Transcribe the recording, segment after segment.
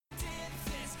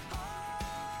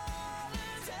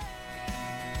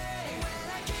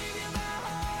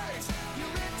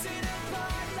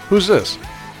Who's this?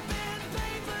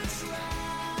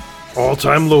 All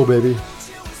Time Low, baby.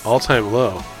 All Time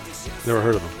Low. Never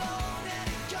heard of them.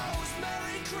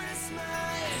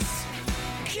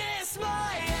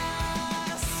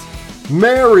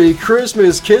 Merry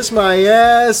Christmas, kiss my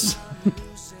ass.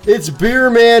 It's Beer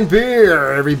Man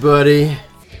Beer, everybody.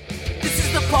 This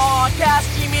is the podcast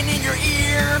streaming in your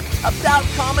ear about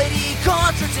comedy,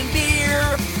 concerts, and beer.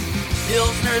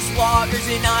 Pilsners, lagers,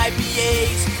 and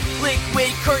IPAs.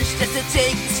 Liquid courage just to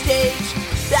take the stage.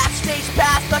 Backstage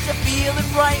pass got you feeling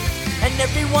right. And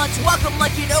everyone's welcome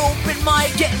like an open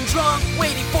mic. Getting drunk,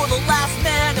 waiting for the last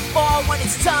man to fall. When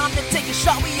it's time to take a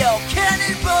shot, we yell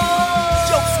cannonball.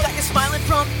 Jokes got you smiling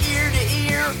from ear to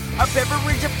ear. Our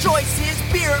beverage of choice is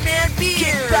Beer Man Beer.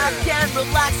 Kick back and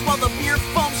relax while the beer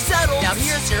foam settles. Now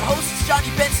here's your hosts, Johnny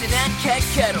Benson and Keg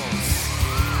Kettles.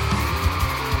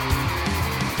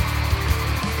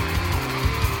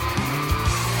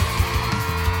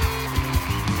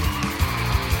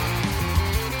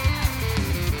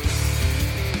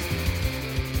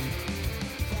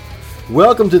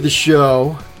 Welcome to the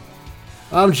show.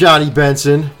 I'm Johnny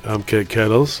Benson. I'm Keg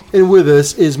Kettles. And with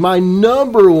us is my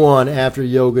number one after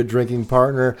yoga drinking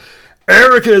partner,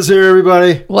 Erica is here,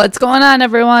 everybody. What's going on,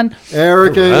 everyone?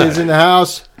 Erica All right. is in the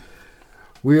house.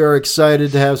 We are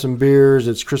excited to have some beers.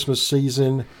 It's Christmas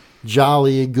season.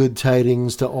 Jolly good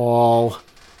tidings to all.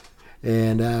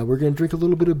 And we're going to drink a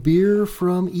little bit of beer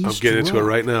from East Rock. I'm getting into it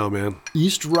right now, man.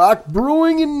 East Rock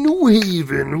Brewing in New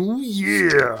Haven. Ooh,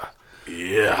 yeah.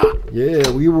 Yeah. Yeah,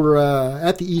 we were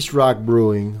at the East Rock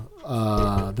Brewing,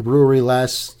 the brewery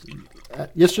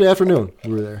yesterday afternoon.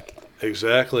 We were there.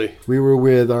 Exactly. We were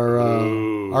with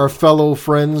our fellow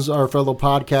friends, our fellow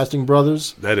podcasting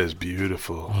brothers. That is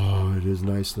beautiful. Oh, it is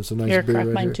nice. That's a nice Here, beer crack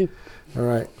right mine here. too. All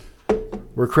right,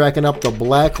 we're cracking up the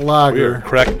black We are lager.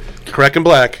 cracking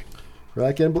black.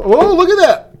 Oh, look at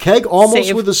that! Keg almost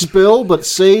Saved. with a spill, but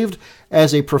saved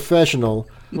as a professional.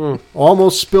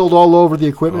 Almost spilled all over the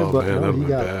equipment, Oh, but man, no, that you would've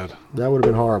got been it. bad. That would have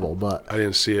been horrible, but. I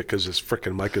didn't see it because this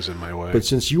frickin' mic is in my way. But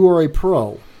since you are a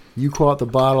pro, you caught the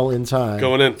bottle in time.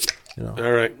 Going in. You know.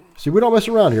 All right. See, we don't mess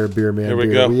around here at Beer Man Here we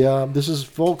Beer. go. This is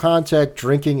full contact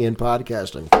drinking and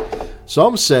podcasting.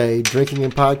 Some say drinking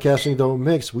and podcasting don't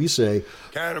mix. We say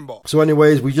Cannonball. so.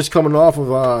 Anyways, we just coming off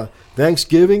of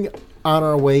Thanksgiving, on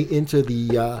our way into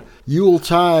the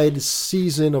Yuletide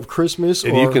season of Christmas.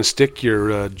 And you can stick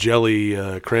your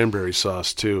jelly cranberry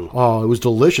sauce, too. Oh, it was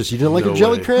delicious. You didn't like No a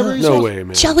jelly way. cranberry No sauce? way,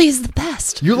 man. Jelly is the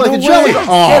best. You like No a jelly? way.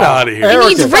 Oh, Get outta here. It Erica,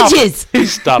 needs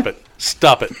ridges. Stop it.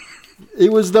 Stop it.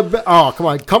 It was the best. Oh, come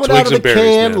on. Coming Twigs out of the and berries,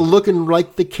 can, man. looking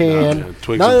like the can. No, man.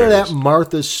 Twigs None and of that berries.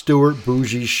 Martha Stewart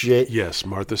bougie shit. Yes,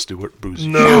 Martha Stewart boozy.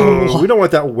 No, we don't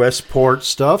want that Westport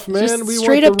stuff, man. Just we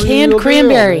straight want up the canned real deal,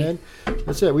 cranberry. man.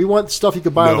 That's it. We want stuff you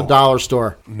could buy at No. the dollar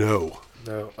store. No.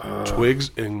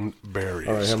 Twigs and berries.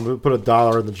 All right, I'm going to put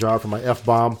 $1 in the jar for my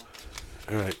F-bomb.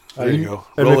 All right. There you go.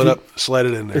 and Roll if it you- up. Slide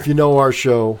it in there. If you know our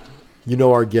show, you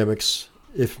know our gimmicks.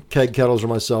 If Keg Kettles or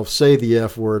myself say the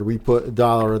F word, we put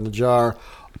 $1 in the jar.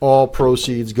 All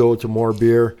proceeds go to more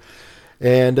beer.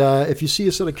 And if you see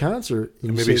us at a concert, you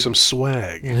And maybe say, some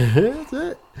swag. That's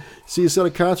it. See us at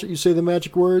a concert, you say the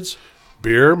magic words.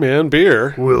 Beer, man,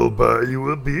 beer. We'll buy you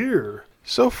a beer.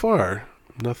 So far,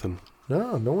 nothing.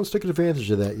 No one's taken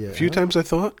advantage of that yet. A few times I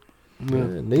thought.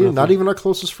 No, Not even our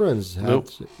closest friends. Nope.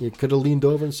 You could have leaned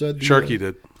over and said, Sharky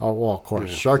did. Oh, well, of course.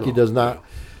 Yeah. Sharky does not.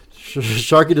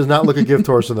 Sharky does not look a gift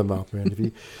horse in the mouth, man. If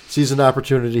he sees an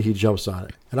opportunity, he jumps on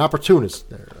it. An opportunist.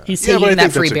 There. He's Yeah, but I taking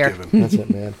that think free that's a beer. given. That's it,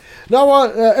 man. Now,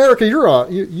 Erica,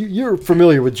 you're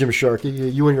familiar with Jim Sharkey.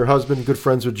 You and your husband, good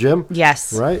friends with Jim.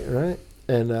 Yes. Right.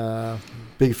 And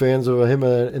big fans of him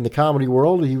in the comedy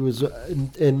world. He was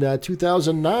in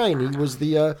 2009. He was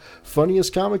the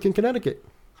funniest comic in Connecticut.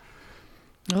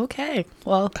 Okay.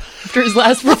 Well, after his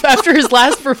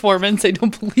last performance, I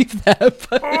don't believe that.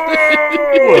 But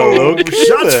Well, okay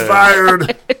Shots then.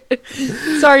 fired!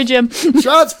 sorry, Jim.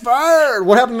 Shots fired!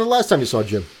 What happened the last time you saw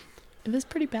Jim? It was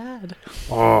pretty bad.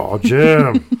 Oh,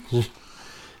 Jim.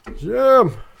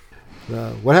 Jim.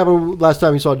 What happened last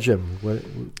time you saw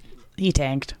Jim? He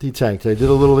tanked. He tanked. They did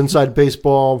a little inside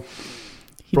baseball.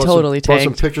 He totally brought some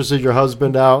tanked. pictures of your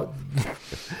husband out.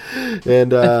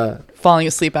 And, Falling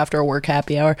asleep after a work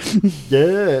happy hour.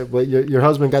 yeah, but your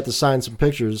husband got to sign some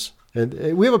pictures.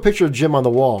 And we have a picture of Jim on the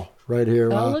wall right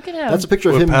here. Oh, look at him. That's a picture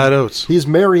of With him. Pat Oates. He's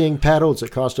marrying Pat Oates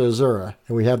at Costa Azura.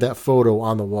 And we have that photo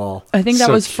on the wall. I think that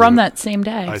So was from cute. that same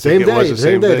day. I Same think it was day. the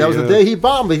Same day. That was yeah. the day he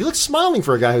bombed. But he looks smiling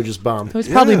for a guy who just bombed. It was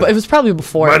probably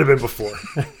before. Might have been before.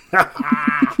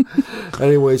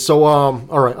 Anyway, so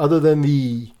all right. Other than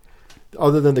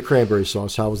the cranberry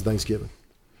sauce, how was Thanksgiving?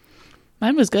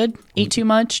 Mine was good. Ate too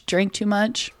much, drank too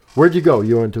much. Where'd you go?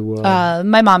 You went to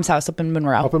My mom's house up in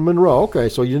Monroe. up in Monroe. Okay,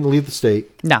 so you didn't leave the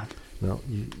state. No. No.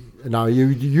 Now you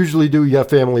usually do. You have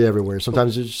family everywhere.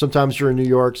 Sometimes you're in New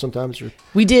York. Sometimes you're.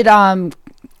 We did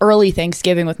early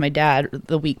Thanksgiving with my dad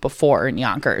the week before in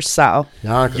Yonkers. So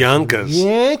Yonkers.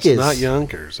 Yonkers. It's not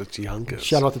Yonkers. It's Yonkers.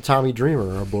 Shout out to Tommy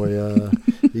Dreamer, our boy,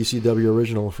 ECW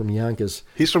original from Yonkers.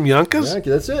 He's from Yonkers?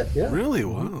 Yonkers, that's it. Yeah. Really?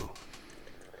 Wow.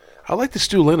 I like the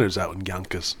Stu Leonard's out in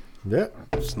Yonkers. Yeah.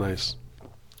 It's nice.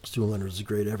 Stu Leonard's is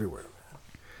great everywhere.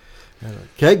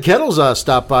 Keg Kettles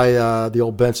stopped by the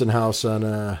old Benson house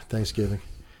on Thanksgiving.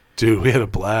 Dude, we had a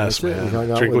blast, That's it. We hung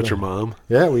man. out Drink with with your mom.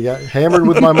 Yeah, we got hammered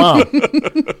with my mom.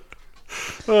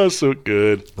 Oh, so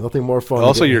good. Nothing more fun.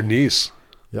 Also, your niece.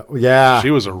 Yeah.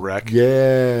 She was a wreck.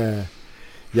 Yeah.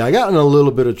 Yeah, I got in a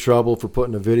little bit of trouble for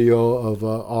putting a video of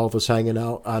all of us hanging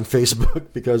out on Facebook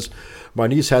because my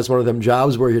niece has one of them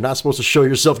jobs where you're not supposed to show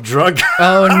yourself drunk.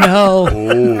 Oh, no.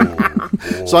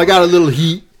 Oh. So I got a little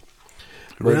heat.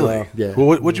 But, Really? yeah.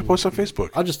 Well, what'd you post on Facebook?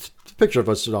 I just a picture of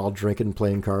us all drinking and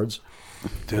playing cards.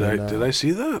 Did I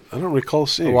see that? I don't recall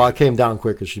seeing. Well, I came down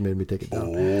quick because she made me take it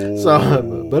down.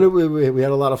 So, but we had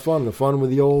a lot of fun. The fun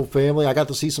with the old family. I got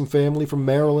to see some family from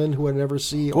Maryland who I never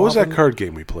see. What was that often. card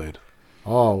game we played?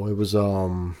 Oh, it was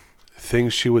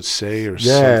Things she would say or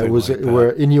yeah, something it was like that. were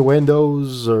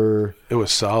innuendos or It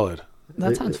was solid.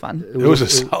 That sounds fun. It was a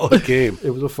solid game.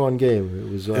 It was a fun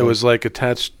game. It was like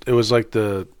attached. It was like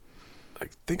I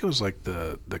think it was like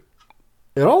the.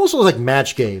 It almost was like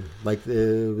match game. Like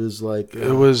it was like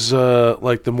It was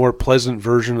like the more pleasant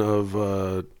version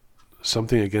of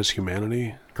Something Against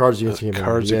Humanity. Cards Against Humanity.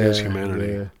 Cards Against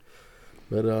Humanity. Yeah.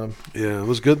 But Yeah, it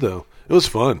was good though. It was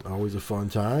fun. always a fun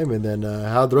time. And then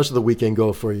how'd the rest of the weekend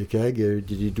go for you, Keg? Did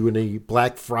you do any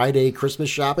Black Friday Christmas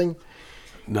shopping?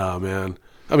 Nah, man.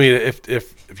 I mean,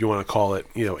 if you want to call it,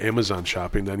 Amazon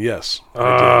shopping, then yes.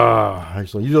 I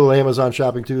Excellent. You do Amazon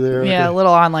shopping too there? Yeah, a Okay.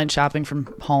 little online shopping from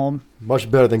home.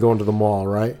 Much better than going to the mall,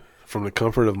 right? did. From the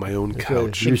comfort of my own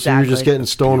couch. You're Exactly. just getting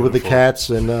stoned with the Beautiful. cats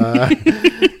and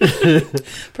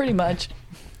Pretty much.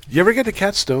 You ever get the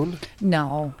cat stoned?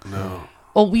 No. No.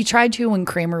 Well, we tried to when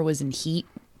Kramer was in heat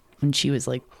when she was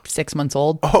like 6 months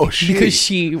old. Oh, she. Because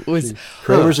she was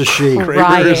Kramer's a she. Kramer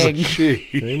is a crying. she.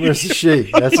 Kramer's a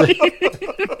she. That's it.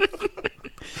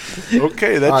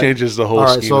 Okay, that changes the whole All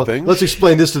right, scheme so of things. let's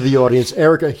explain this to the audience.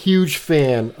 Erica, huge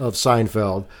fan of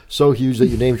Seinfeld. So huge that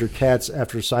you named your cats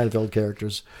after Seinfeld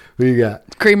characters. Who you got?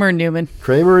 Kramer and Newman.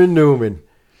 Kramer and Newman.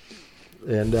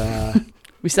 And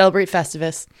We celebrate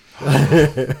Festivus.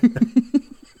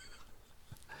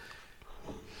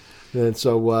 and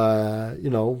so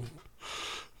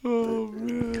Oh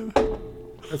man.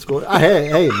 let's go.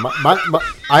 Hey,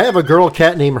 I have a girl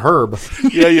cat named Herb.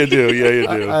 Yeah, you do. Yeah, you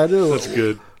do. I do. That's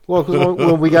good. Well, because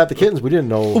when we got the kittens, we didn't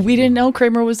know. We didn't know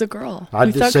Kramer was a girl. I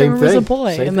We did thought same Kramer was thing. a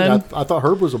boy. Same And thing. then I thought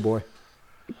Herb was a boy.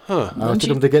 Huh. I took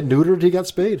him to get neutered. He got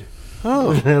spayed.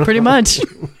 pretty much.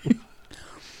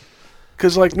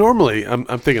 Because like normally, I'm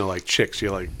thinking of like chicks.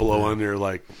 You like blow on their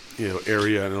like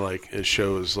area and it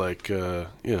shows like the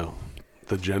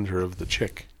gender of the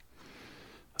chick.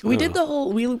 We did the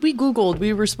whole, we Googled.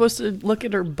 We were supposed to look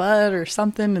at her butt or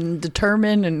something and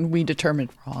determine, and we determined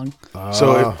wrong.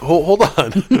 So hold on.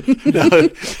 Now,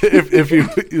 if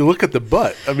you look at the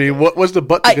butt, I mean, what was the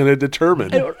butt going to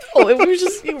determine? I don't know. It was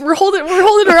just, we're holding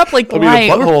her up like the I mean, lion.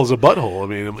 a butthole is a butthole. I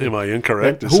mean, am I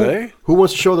incorrect to say? Who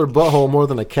wants to show their butthole more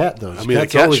than a cat does? I mean, a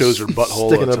Cats cat always shows her butthole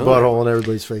sticking all the their time. butthole in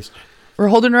everybody's face. We're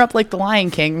holding her up like the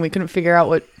Lion King. We couldn't figure out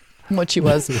what she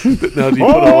was. Now, do you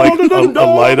put a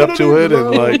light up to it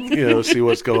and see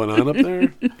what's going on up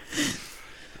there?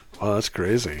 Wow, that's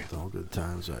crazy. All good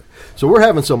times. Right. So we're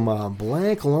having some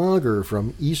black lager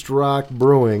from East Rock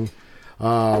Brewing.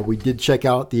 We did check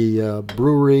out the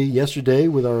brewery yesterday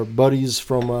with our buddies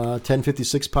from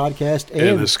 1056 Podcast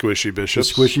And the the Squishy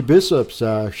Bishops. Squishy Bishops.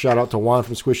 Shout out to Juan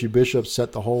from Squishy Bishops,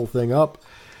 set the whole thing up.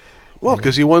 Well,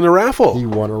 because he won the raffle. He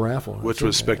won a raffle. Which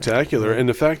was spectacular. And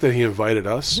the fact that he invited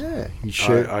us, Yeah, he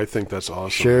shared, I think that's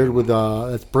awesome. shared with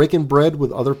that's breaking bread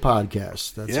with other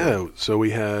podcasts. That's Yeah, so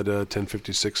we had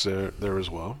 1056 there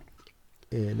as well.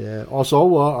 And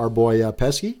also our boy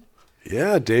Pesky,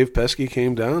 Yeah, Dave Pesky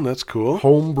came down. That's cool.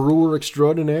 home brewer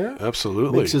extraordinaire,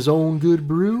 Absolutely. makes his own good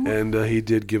brew. And he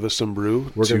did give us some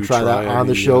brew. We're going to try that on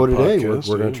the show today. We're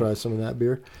going to yeah. try some of that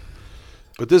beer.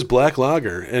 But this black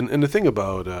lager, and the thing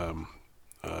about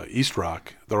East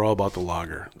Rock, they're all about the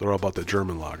lager. They're all about the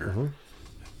German lager.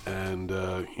 Mm-hmm.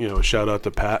 And, shout out to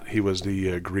Pat. He was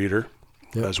the greeter,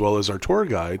 Yep. as well as our tour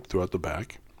guide throughout the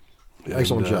back.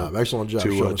 Excellent And, job. Excellent job. To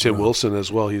showing us Tim around. Wilson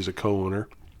as well. He's a co-owner.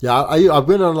 Yeah, I've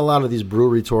been on a lot of these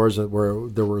brewery tours where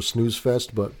there were a snooze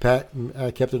fest, but Pat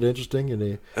kept it interesting,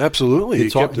 and Absolutely. he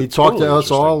talked totally to us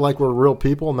all interesting. like we're real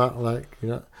people, not like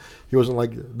he wasn't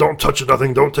like, don't touch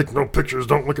nothing, don't take no pictures,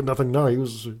 don't look at nothing. No, he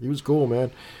was cool,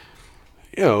 man.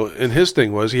 And his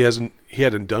thing was he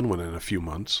hadn't done one in a few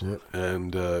months, Yep.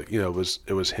 and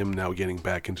it was him now getting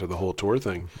back into the whole tour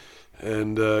thing,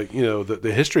 and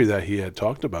the history that he had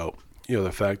talked about,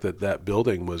 the fact that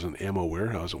building was an ammo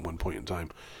warehouse at one point in time,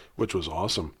 which was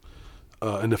awesome,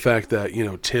 and the fact that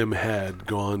Tim had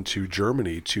gone to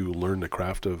Germany to learn the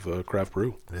craft of craft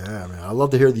brew. Yeah, man, I love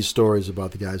to hear these stories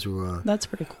about the guys who That's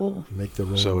pretty cool. make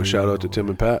the. So a shout out to Tim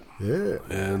and Pat. Yeah,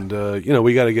 And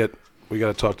we got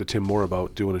to talk to Tim more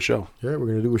about doing a show yeah, we're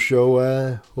gonna do a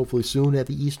show hopefully soon at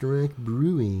the Eastern Egg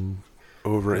Brewing,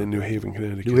 over in New Haven,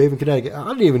 Connecticut. New Haven, Connecticut. I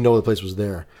didn't even know the place was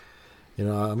there.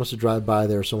 I must have driven by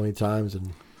there so many times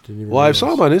and didn't even. Well, I realize.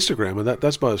 saw him on Instagram, and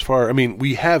that's about as far. I mean,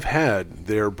 we have had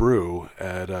their brew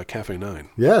at Cafe 9.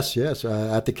 Yes.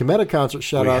 At the Cometa concert,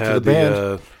 shout We out to had the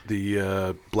band.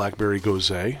 the Blackberry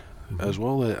Gose as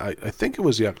well. I think it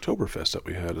was the Oktoberfest that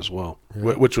we had as well,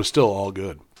 which was still all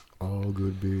good. All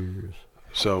good beers.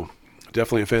 So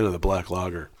definitely a fan of the Black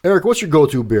Lager. Eric, what's your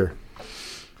go-to beer?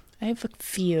 I have a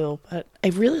few, but I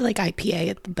really like IPA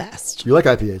at the best. You like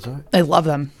IPAs, huh? I love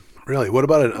them. Really? What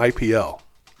about an IPL?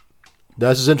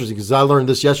 This is interesting because I learned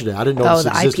this yesterday. I didn't know Oh, this the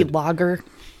existed. IP lager.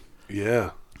 Yeah.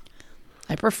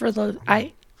 I prefer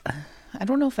I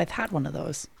don't know if I've had one of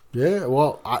those. Yeah,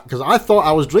 well, because I thought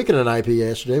I was drinking an IPA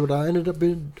yesterday, but I ended up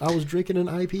I was drinking an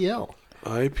IPL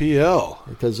IPL.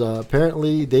 because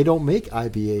apparently they don't make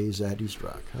IPAs at East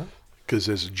Rock, huh? Because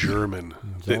it's German.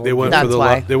 all They went That's for the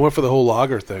why. they went for the whole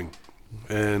lager thing,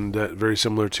 and very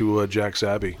similar to Jack's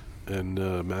Abbey in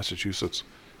Massachusetts.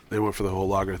 They went for the whole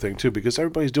lager thing too because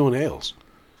everybody's doing ales,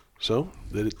 so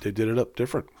they did it up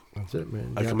different. That's it,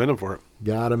 man. I commend them for it.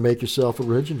 Gotta make yourself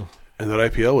original. And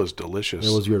that IPL was delicious.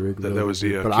 It was good. That was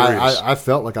the but Curious. I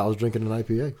felt like I was drinking an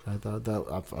IPA. I thought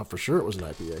that for sure it was an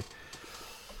IPA.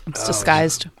 It's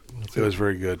disguised. It was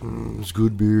very good. It was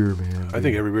good beer, man. I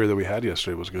think every beer that we had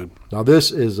yesterday was good. Now this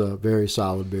is a very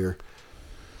solid beer.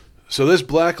 So this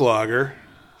black lager,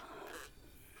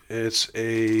 it's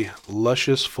a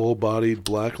luscious, full-bodied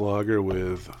black lager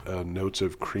with notes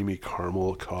of creamy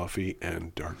caramel, coffee,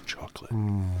 and dark chocolate.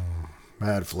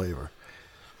 Mad flavor.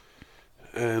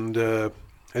 And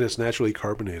it's naturally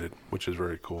carbonated, which is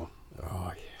very cool.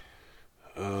 Oh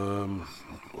yeah.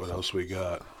 What else we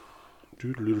got?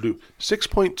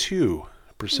 6.2%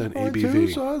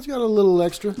 ABV. So it's got a little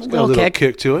extra. Got a little kick.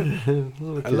 kick to it.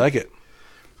 I like it.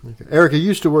 Erica, you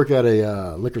used to work at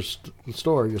a liquor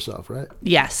store yourself, right?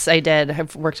 Yes, I did.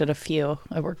 I've worked at a few.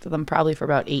 I worked at them probably for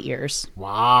about 8 years.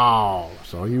 Wow.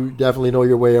 So you definitely know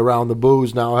your way around the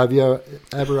booze now. Have you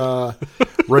ever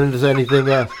run into anything?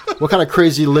 What kind of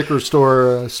crazy liquor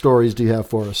store stories do you have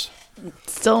for us?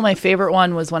 Still, my favorite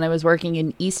one was when I was working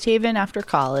in East Haven after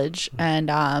college, and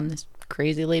this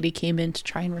crazy lady came in to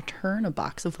try and return a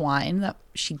box of wine that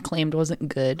she claimed wasn't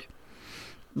good.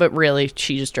 But really,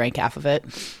 she just drank half of it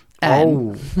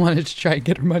and wanted to try and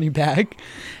get her money back.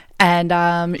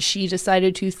 And she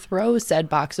decided to throw said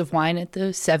box of wine at the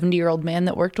 70-year-old man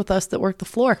that worked with us that worked the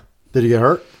floor. Did he get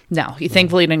hurt? No, he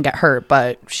thankfully didn't get hurt,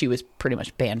 but she was pretty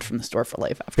much banned from the store for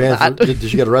life after that. Did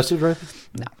she get arrested, right?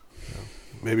 No.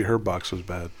 Maybe her box was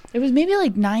bad. It was maybe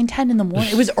like 9, 10 in the morning.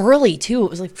 It was early, too. It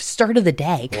was like start of the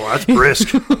day. Well, that's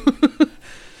brisk.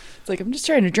 It's like, I'm just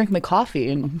trying to drink my coffee,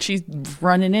 and she's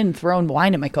running in, throwing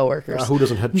wine at my coworkers. Who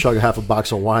doesn't chug half a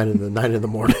box of wine in the 9 in the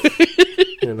morning?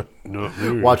 No,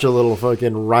 Watch a little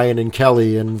fucking Ryan and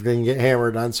Kelly and fucking get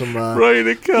hammered on some. Ryan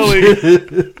and Kelly.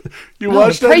 You No,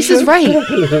 watched that? Price is shit?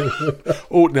 Right.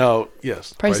 Oh, no.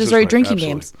 Yes. Price is Right drinking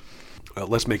absolutely. games.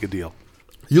 Let's make a deal.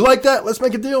 You like that? Let's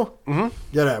make a deal. Mm-hmm.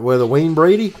 Yeah, that with Wayne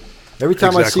Brady. Every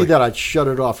time I Exactly. see that, I'd shut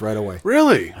it off right away.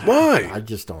 Really? Why? I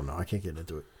just don't know. I can't get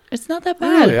into it. It's not that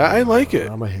bad. Really? I like it.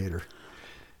 I'm a hater.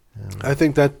 I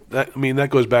think that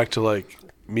goes back to like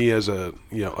me as a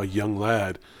young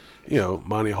lad.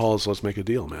 Monty Hall's Let's Make a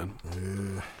Deal, man. I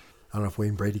don't know if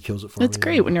Wayne Brady kills it for me. It's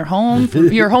great when you're home.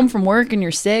 You're home from work and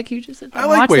you're sick. You just sit there and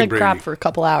I like watch Wayne that crap Brady. for a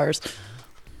couple hours.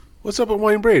 What's up with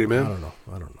Wayne Brady, man? I don't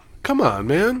know. Come on,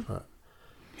 man.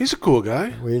 He's a cool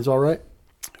guy. Wayne's all right?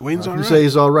 Wayne's all You right. say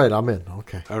he's all right. I'm in.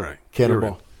 Okay. All right.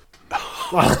 Cannonball.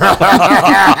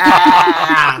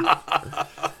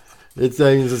 It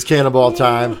means it's cannonball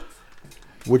time,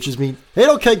 which is me. Hey,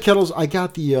 okay, Kettles. I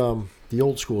got the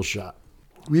old school shot.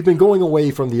 We've been going away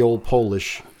from the old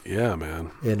Polish, Yeah, man.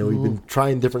 and we've been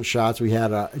trying different shots. We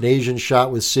had an Asian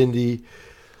shot with Cindy.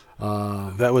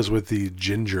 That was with the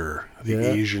ginger, the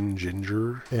Asian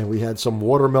ginger. And we had some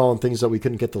watermelon things that we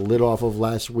couldn't get the lid off of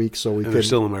last week, so we They're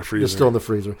still in my freezer. They're still in the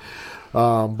freezer.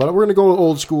 But we're going to go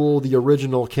old school, the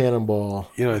original Cannonball.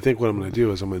 I think what I'm going to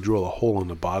do is I'm going to drill a hole in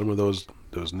the bottom of those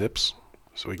nips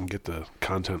so we can get the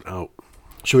content out.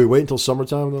 Should we wait until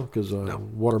summertime, though? Because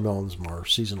watermelon's more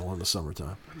seasonal in the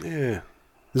summertime. Yeah.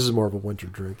 This is more of a winter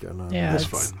drink. And, that's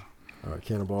fine. All right,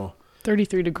 Cannonball.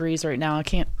 33 degrees right now. I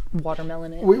can't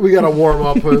watermelon it. We got to warm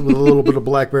up with a little bit of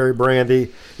blackberry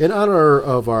brandy in honor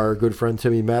of our good friend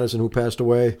Timmy Madison, who passed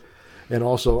away, and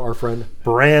also our friend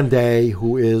Brandy,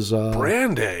 who is...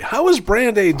 Brandy? How is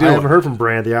Brandy doing? I haven't heard from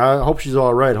Brandy. I hope she's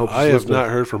all right. I have not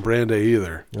heard from Brandy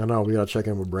either. I know. We got to check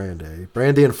in with Brandy.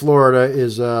 Brandy in Florida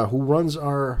is who runs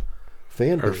our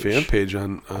fan page. Our fan page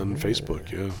on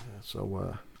Facebook, yeah.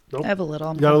 So, I have a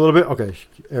little. You got a little bit? Okay.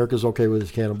 Erica's okay with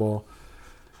his Cannonball.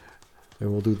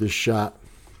 And we'll do this shot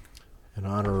in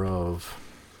honor of...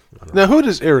 Now, who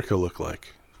does Erica look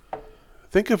like?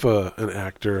 Think of an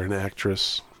actor, an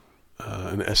actress,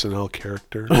 an SNL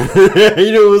character.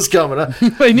 You knew it was coming, huh?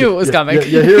 I knew it was coming.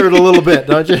 You hear it a little bit,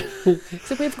 don't you?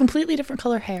 Except we have completely different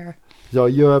color hair. So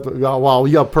you have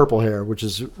purple hair, which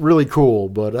is really cool,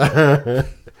 but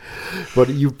but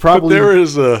you probably... But there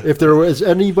is if there was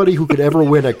anybody who could ever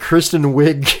win a Kristen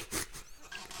Wiig...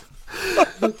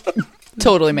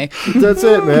 Totally me. That's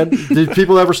it, man. Did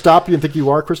people ever stop you and think you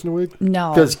are Kristen Wiig?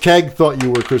 No. Because Keg thought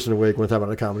you were Kristen Wiig one time on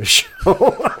a comedy show.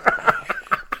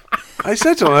 I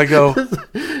said to him, I go,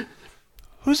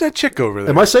 who's that chick over there?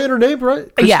 Am I saying her name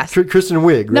right? Yes. Kristen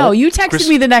Wiig, right? No, you texted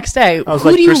me the next day. was Who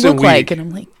like, do you Kristen look like? Wiig. And I'm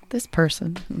like, this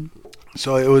person.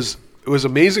 So it was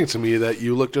amazing to me that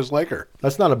you look just like her.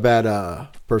 That's not a bad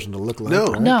person to look like. No.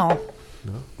 Right?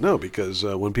 No. Because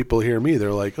when people hear me,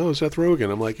 they're like, oh, Seth Rogen.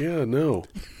 I'm like, yeah, no.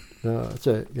 No, that's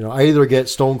it. I either get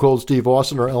Stone Cold Steve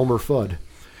Austin or Elmer Fudd.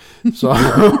 So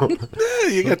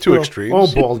You got two extremes.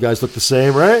 All bald guys look the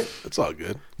same, right? It's all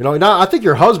good. Now I think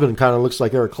your husband kind of looks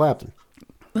like Eric Clapton.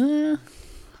 I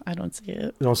don't see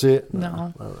it. You don't see it?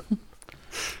 No. All right.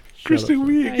 Kristen I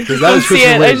Wiig. just That don't is see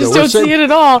Kristen it. Wiig, I just though. don't see it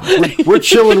at all. We're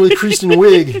chilling with Kristen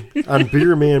Wiig on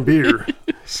Beer Man Beer.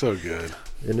 So good.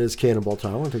 And it's Cannonball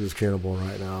time. I want to take this Cannonball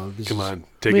right now. Come on.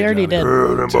 Take We it, already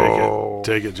Johnny. did.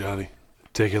 Take it, Johnny.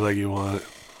 Take it like you want it.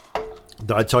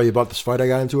 Did I tell you about this fight I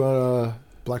got into on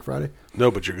Black Friday? No,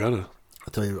 but you're gonna.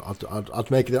 I'll tell you.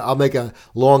 I'll make a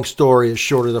long story as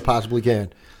short as I possibly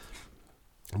can.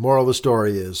 The moral of the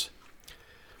story is,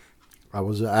 I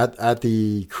was at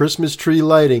the Christmas tree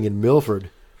lighting in Milford.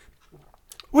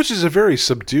 Which is a very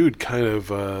subdued kind of,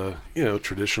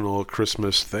 traditional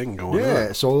Christmas thing going on.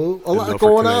 Yeah, so a lot Milford,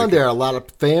 going on Connecticut. there. A lot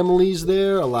of families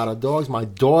there, a lot of dogs. My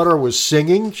daughter was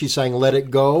singing. She sang Let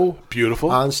It Go Beautiful.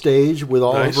 on stage with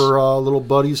all Nice. of her little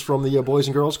buddies from the Boys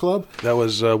and Girls Club. That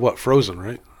was, Frozen,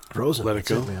 right? Frozen. Let It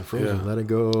That's Go. man. Frozen. Yeah. Let it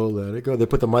go. Let it go. They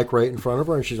put the mic right in front of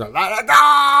her, and she's like, "Let it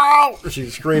go!" She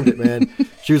screamed it, man.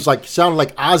 She was like, sounded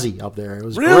like Ozzy up there. It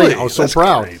was Really? great. I was so That's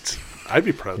proud. Great. I'd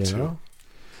be proud, You too. know?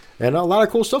 And a lot of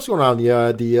cool stuff's going on.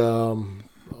 The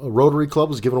Rotary Club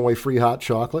was giving away free hot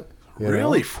chocolate. you know?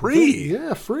 Really? Free?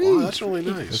 Yeah, free. Oh, that's really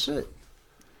nice. That's it.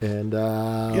 And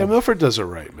Yeah, Milford does it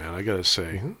right, man. I got to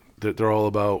say. Mm-hmm. They're all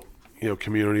about,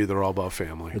 community. They're all about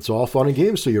family. it's all fun and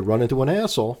games, so you run into an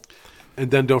asshole. And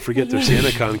then don't forget there's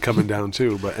SantaCon coming down,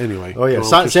 too. But anyway. Oh, yeah. go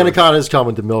on, SantaCon is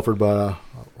coming to Milford, but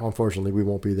unfortunately we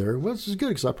won't be there. Well, this is good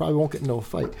because I probably won't get into a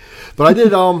fight. But I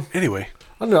did... Anyway,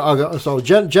 I don't know. So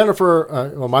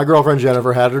Jennifer, my girlfriend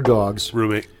Jennifer had her dogs.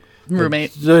 roommate.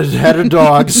 Had her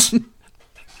dogs.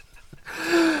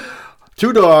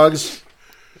 2 dogs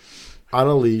on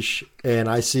a leash, and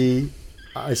I see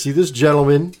this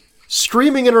gentleman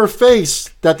screaming in her face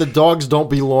that the dogs don't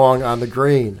belong on the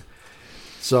green.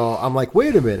 So I'm like,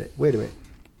 wait a minute.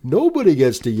 Nobody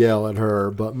gets to yell at her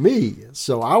but me.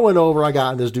 So I went over, I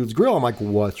got in this dude's grill. I'm like,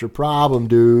 what's your problem,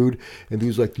 dude? And he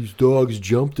was like, these dogs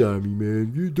jumped on me,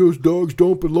 man. Those dogs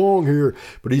don't belong here.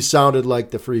 But he sounded like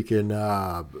the freaking,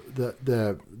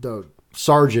 the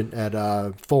sergeant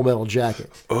at Full Metal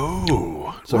Jacket.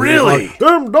 Oh, So he was really? like,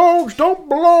 them dogs don't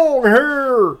belong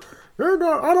here.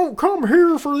 I don't come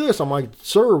here for this. I'm like,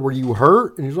 sir, were you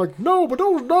hurt? And he's like, no, but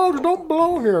those dogs don't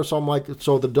belong here. So I'm like,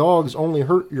 so the dogs only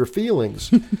hurt your feelings.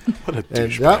 What a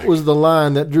And douchebag. that was the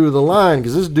line that drew the line,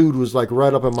 because this dude was like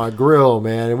right up in my grill,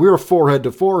 man. And we were forehead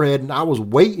to forehead, and I was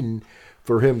waiting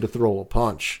for him to throw a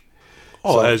punch.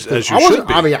 Oh, So- as you I wasn't- should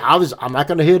be. I mean, I'm not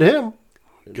going to hit him.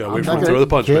 Gotta wait I'm for not him to gonna- throw the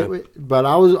punch, can't man. wait. But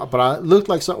I looked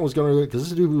like something was going to, because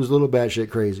this dude was a little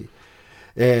batshit crazy.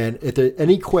 And if there's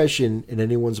any question in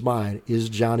anyone's mind, is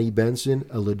Johnny Benson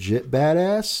a legit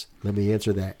badass? Let me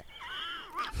answer that.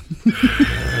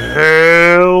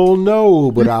 Hell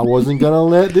no, but I wasn't going to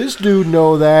let this dude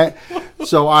know that.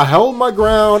 So I held my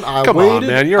ground. I Come waited. on,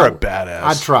 man. You're a badass.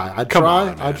 I try. Come on,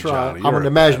 man, I try. Johnny, I'm you're an a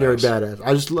imaginary badass.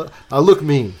 badass. I look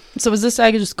mean. So was this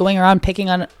guy just going around picking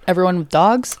on everyone with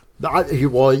dogs? I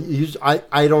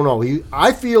don't know.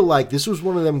 I feel like this was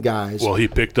one of them guys. Well, he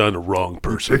picked on the wrong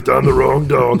person. Picked on the wrong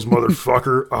dogs,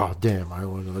 motherfucker. Oh, damn. I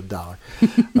want another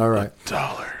 $1. All right.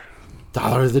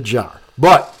 $1 to the jar.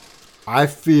 But I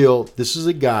feel this is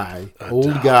a guy,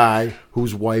 old guy,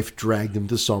 whose wife dragged him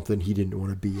to something he didn't want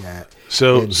to be at.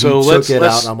 So and let's took it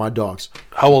out on my dogs.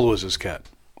 How old was this cat?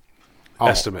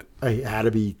 Estimate. It had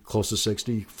to be close to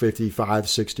 60, 55,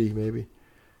 60 maybe.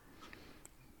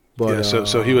 But, Yeah,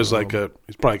 so he was like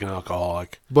he's probably like an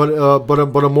alcoholic. But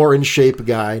a more in shape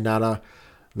guy, not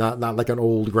like an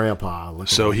old grandpa.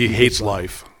 So he hates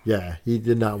life. Yeah, he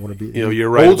did not want to be. You know, you're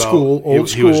right. Old about school.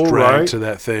 He was dragged right? to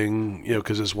that thing, you know,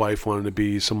 because his wife wanted to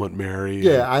be somewhat married.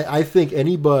 Yeah, I think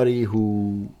anybody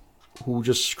who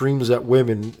just screams at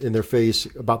women in their face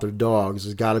about their dogs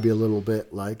has got to be a little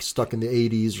bit like stuck in the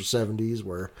 80s or 70s,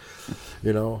 where,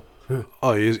 you know.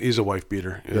 Oh, he's a wife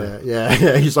beater.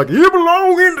 Yeah. He's like, you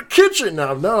belong in the kitchen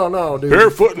now. No, dude.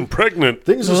 Barefoot and pregnant.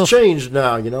 Things has changed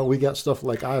now. You know, we got stuff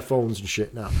like iPhones and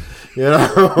shit now. You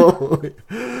know,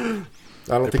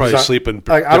 I don't think sleeping.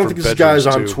 I don't think this guy's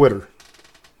on too. Twitter.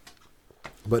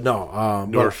 But no,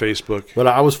 Nor Facebook. But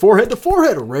I was forehead to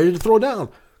forehead, ready to throw down.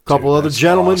 A couple other that's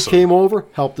gentlemen awesome. came over,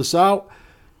 helped us out,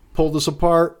 pulled us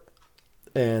apart,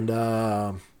 and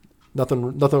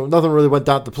nothing really went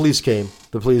down. The police came,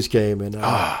 and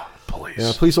Police.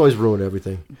 yeah, police always ruin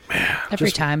everything.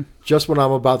 Every time. Just when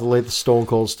I'm about to lay the stone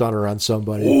cold stunner on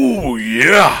somebody, Oh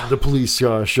yeah. the police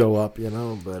show up, you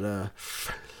know. But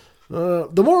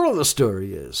the moral of the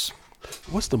story is,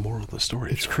 What's the moral of the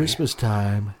story? it's Johnny? Christmas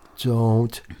time.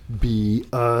 Don't be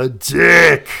a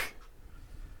dick.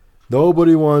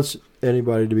 Nobody wants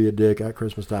anybody to be a dick at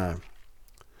Christmas time.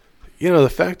 You know, the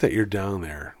fact that you're down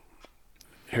there,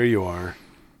 here you are,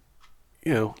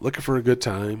 you know, looking for a good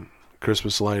time,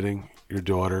 Christmas lighting, your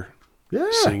daughter, Yeah.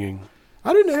 singing.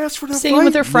 I didn't ask for that. Singing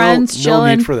with her friends, No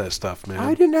chilling. need for that stuff, man.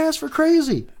 I didn't ask for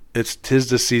crazy. Tis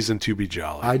the season to be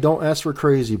jolly. I don't ask for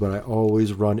crazy, but I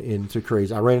always run into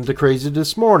crazy. I ran into crazy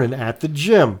this morning at the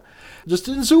gym. Just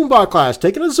in Zumba class,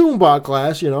 taking a Zumba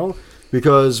class, you know,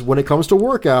 because when it comes to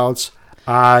workouts,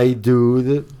 I do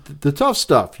the tough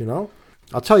stuff, you know.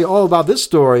 I'll tell you all about this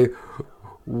story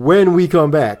when we come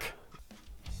back.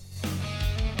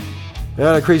 I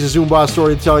got a crazy Zumba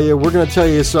story to tell you. We're going to tell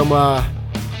you some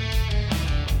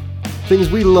things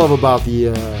we love about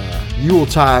the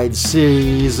Yuletide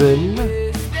season.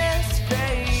 And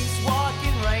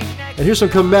here's some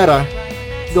Cometa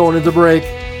going into break.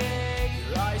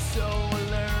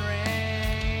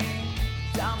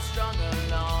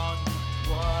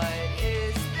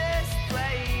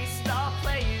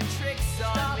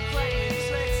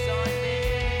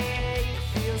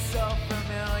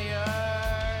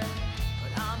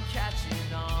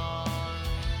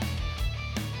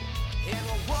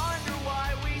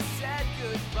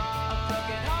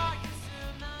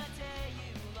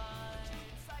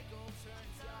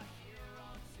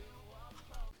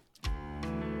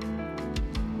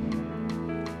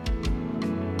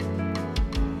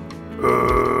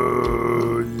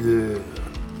 Yeah.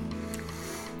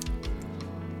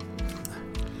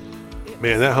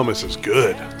 Man, that hummus is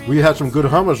good. We had some good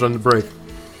hummus on the break.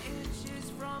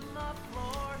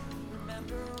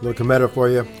 Little Cometa for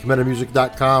you.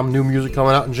 CometaMusic.com. New music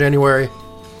coming out in January.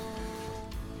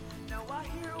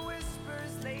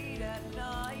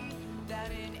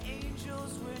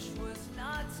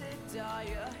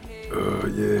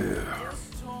 Yeah.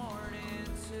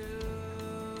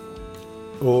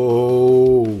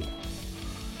 Oh.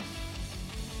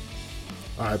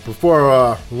 All right,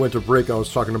 before we went to break, I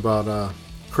was talking about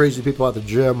crazy people at the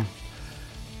gym.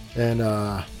 And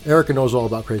Erica knows all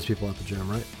about crazy people at the gym,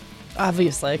 right?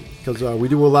 Obviously. Because we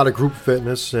do a lot of group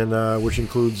fitness, and which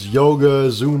includes yoga,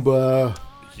 Zumba,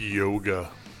 Yoga.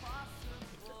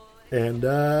 and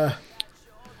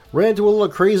ran into a little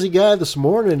crazy guy this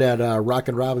morning at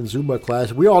Rockin' Robin Zumba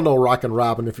class. We all know Rockin'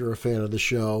 Robin if you're a fan of the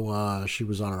show. She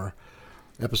was on our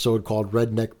episode called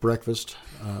Redneck Breakfast.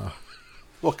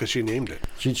 Well, because she named it.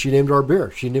 She named our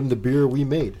beer. She named the beer we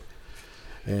made.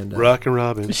 And Rockin'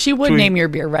 Robin. She would Tweet. name your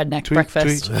beer Redneck Tweet,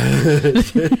 Breakfast.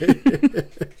 tweet.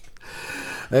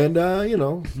 And, you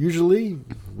know, usually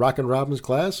Rockin' Robin's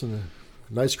class and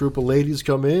a nice group of ladies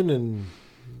come in, and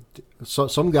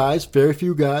some guys, very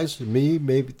few guys, me,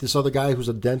 maybe this other guy who's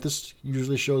a dentist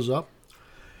usually shows up.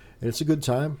 And it's a good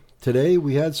time. Today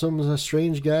we had some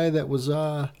strange guy that was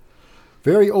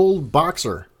very old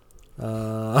boxer.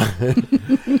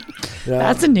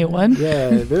 That's a new one.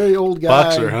 Yeah, very old guy.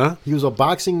 Boxer, huh? He was a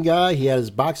boxing guy. He had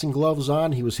his boxing gloves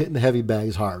on. He was hitting the heavy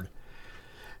bags hard.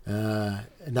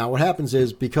 Now what happens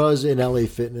is, because in LA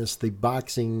Fitness, the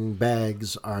boxing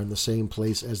bags are in the same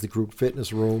place as the group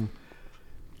fitness room.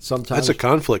 Sometimes That's a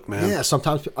conflict, man. Yeah,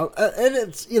 sometimes, and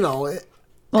it's,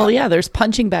 Well, yeah, there's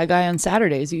punching bag guy on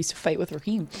Saturdays who used to fight with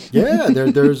Raheem. yeah,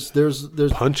 there's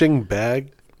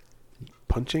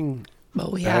Punching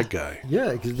Oh, yeah. bad guy.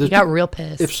 yeah. 'Cause He there's got real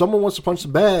pissed. if someone wants to punch the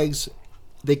bags,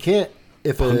 they can't.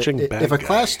 If Punching a bag class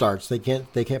guy. starts, they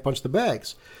can't punch the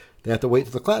bags. They have to wait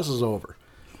till the class is over.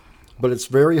 But it's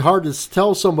very hard to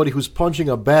tell somebody who's punching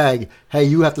a bag, "Hey,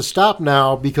 you have to stop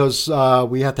now because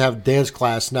we have to have dance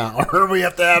class now, or we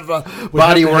have to have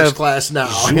body works have class now."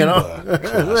 Zumba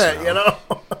class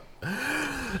now.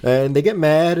 And they get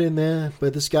mad,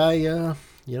 but this guy,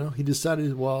 he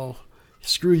decided, well,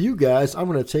 screw you guys, I'm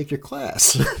going to take your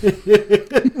class.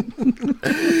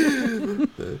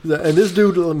 And this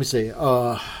dude, let me see,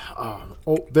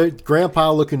 very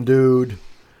grandpa-looking dude.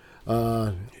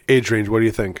 Age range, what do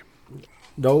you think?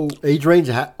 No age range,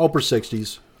 upper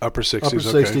 60s. Upper 60s, Upper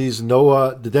okay. 60s.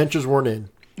 No, the dentures weren't in.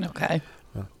 Okay.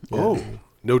 Oh,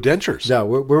 no dentures. No,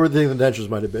 where would they think the dentures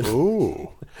might have been? Ooh.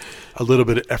 A little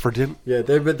bit of effort in. Yeah,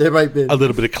 they might have been. A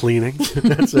little bit of cleaning.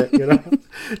 That's it.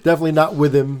 Definitely not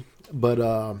with him, but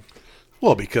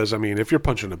Well, because, I mean, if you're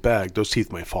punching a bag, those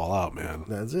teeth might fall out, man.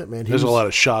 that's it, man. There's a lot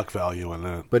of shock value in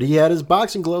that. But he had his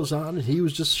boxing gloves on, and he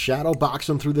was just shadow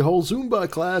boxing through the whole Zumba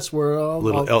class. Where A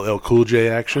little LL Cool J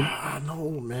action. I know,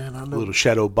 man. I A know. little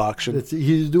shadow boxing.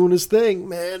 He's doing his thing,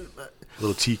 man. A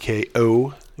little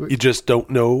TKO. You just don't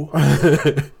know.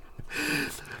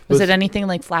 Was it anything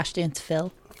like Flashdance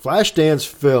Phil? Flashdance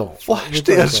Phil.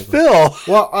 Flashdance Phil.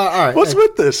 Well, all right. What's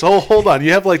with this? Oh, hold on.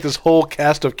 You have like this whole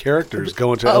cast of characters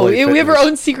going to Oh, LA we have our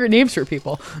Fitness. own secret names for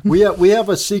people. We have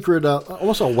a secret,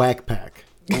 almost a whack pack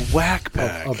Whack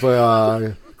pack.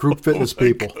 of group fitness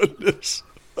people Goodness.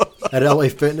 at LA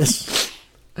Fitness.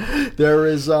 There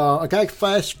is a guy,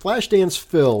 Flashdance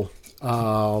Phil,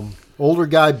 older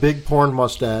guy, big porn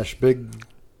mustache,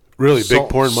 Really, big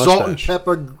porn salt and mustache.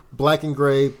 pepper, black and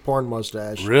gray porn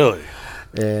mustache. Really?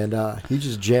 And he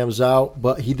just jams out,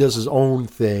 but he does his own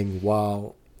thing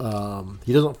while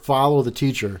he doesn't follow the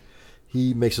teacher.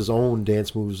 He makes his own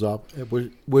dance moves up,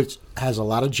 which has a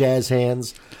lot of jazz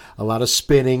hands, a lot of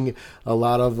spinning, a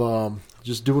lot of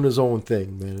just doing his own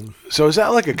thing, man. So is that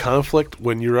like a conflict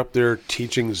when you're up there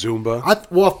teaching Zumba?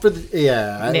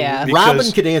 Yeah. Robin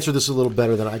Because- could answer this a little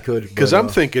better than I could. Because but, I'm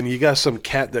thinking you got some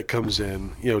cat that comes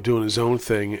in, doing his own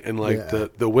thing, and like Yeah.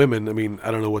 the women. I mean,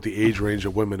 I don't know what the age range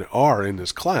of women are in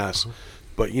this class,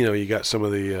 but you got some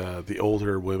of the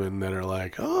older women that are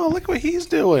like, oh, look what he's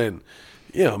doing.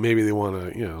 Maybe they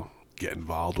want to get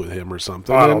involved with him or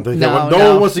something. I don't think No, no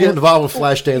no. one wants to get involved with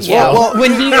Flashdance. Yeah, Phil.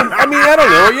 when he I mean, I don't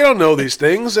know. You don't know these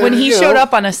things. when and, he you showed know,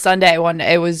 up on a Sunday one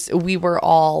day, we were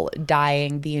all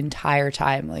dying the entire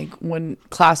time. Like when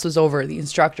class was over, the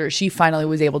instructor, she finally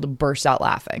was able to burst out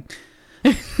laughing.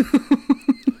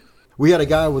 We had a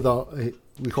guy with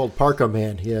we called Parka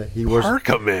Man. He wears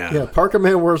Parka man. Yeah, Parka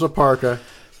Man wears a parka,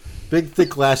 big thick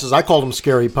glasses. I called him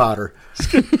Scary Potter.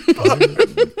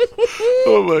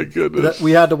 Oh my goodness.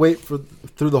 We had to wait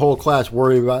through the whole class,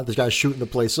 worry about this guy shooting the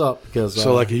place up because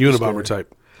So like a he's Unabomber scary.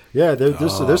 type. Yeah,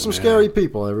 there's some man. scary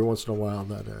people every once in a while.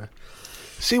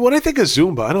 See, when I think of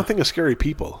Zumba, I don't think of scary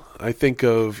people. I think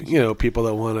of, people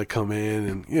that want to come in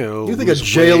and, You think of lose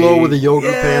J-Lo weight. with the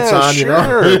yoga pants on,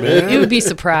 sure, man. You would be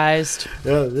surprised.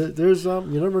 Yeah, there's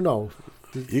you never know.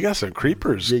 You got some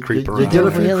creepers You creep get around.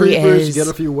 a few Really creepers, is. you get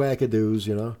a few wackadoos,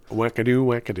 Wackadoo,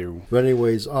 wackadoo. But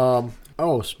anyways,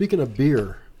 speaking of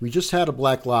beer, we just had a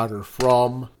black lager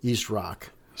from East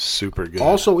Rock. Super good.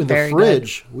 Also in the Very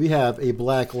fridge, we have a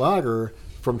black lager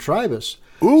from Tribus.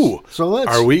 Ooh. So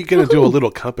Are we going to do a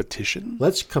little competition?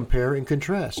 Let's compare and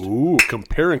contrast. Ooh,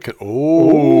 compare and...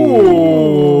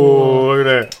 Oh, look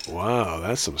at that. Wow,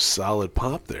 that's some solid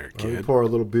pop there, Let me kid. pour a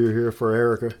little beer here for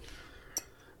Erica.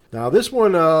 Now this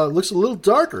one looks a little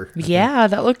darker. Yeah,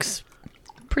 that looks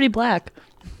pretty black.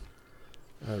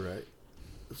 All right,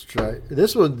 let's try it.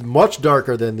 This one's much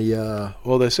darker than the.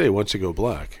 Well, they say once you go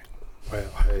black. Well,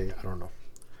 hey, I don't know.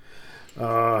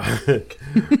 Well,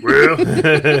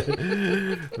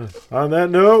 on that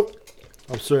note,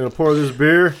 I'm still gonna pour this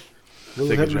beer.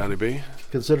 Think of Johnny B.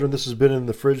 Considering this has been in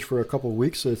the fridge for a couple of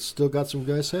weeks, it's still got some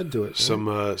guy's head to it. Some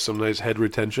nice head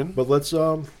retention. But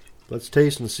let's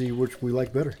taste and see which we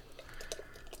like better.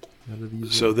 Out of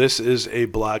these, So this is a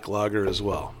black lager as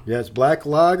well. yeah, it's black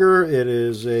lager. It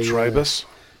is a Tribus.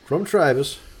 from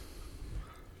Tribus.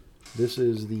 This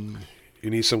is the You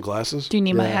need some glasses? Do you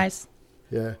need my Yeah. eyes?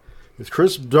 Yeah. It's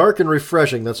crisp, dark, and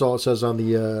refreshing. That's all it says on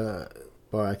the...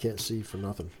 Boy, I can't see for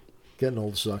nothing. Getting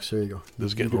old sucks. There you go.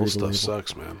 This You getting can old read the stuff label.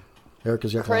 sucks, man.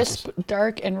 Erica's got Crisp, glasses.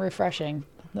 dark, and refreshing.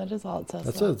 That is all it says.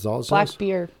 That's though. it. That's all it Black says.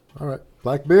 beer. All right.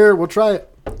 Black beer. We'll try it.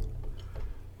 What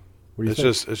do you think?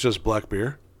 It's just black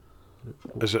beer?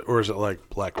 Is it like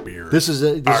black beer? This is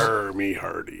a... This, Army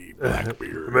Hardy black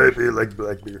beer. maybe like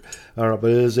black beer. I don't know,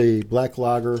 but it is a black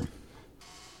lager.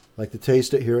 Like to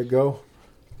taste it. Here it go.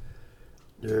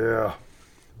 Yeah.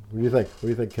 What do you think? What do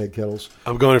you think, Keg Kettles?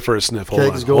 I'm going for a sniff. Hold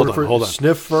Keg's on. going Hold for on.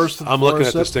 sniff first. I'm before looking a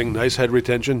at this sip. thing. Nice head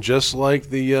retention, just like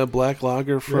the black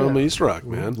lager from Yeah. East Rock,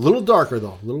 man. A little darker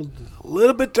though. A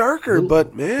little bit darker,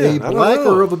 but man, A I don't blacker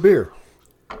know. of a beer.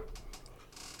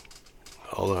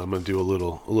 Hold on, I'm gonna do a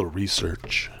little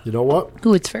research. You know what?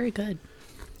 Ooh, it's very good.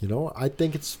 You know, I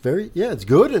think it's it's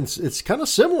good and it's kind of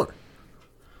similar.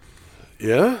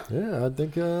 Yeah, Yeah, I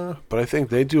think. but I think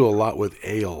they do a lot with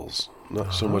ales,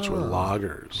 not so much Ah. with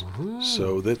lagers. Mm-hmm.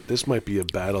 So this might be a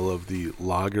battle of the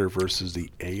lager versus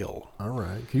the ale. All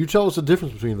right. Can you tell us the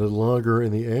difference between the lager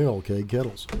and the ale, Keg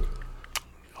Kettles?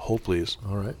 Hold, please.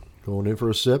 All right. Going in for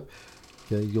a sip.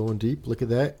 Okay, going deep. Look at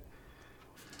that.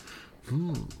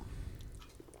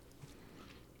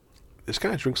 This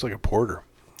kind of drinks like a porter.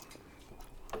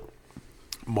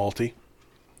 Malty.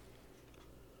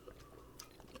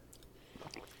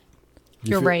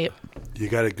 You're feel- right. You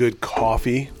got a good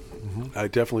coffee. Mm-hmm. I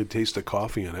definitely taste the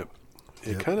coffee in it.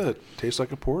 It kind of tastes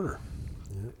like a porter.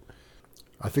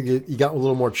 I think you got a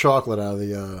little more chocolate out of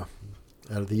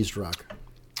the East Rock.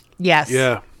 Yes.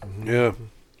 Yeah, Mm-hmm. yeah.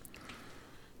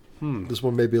 This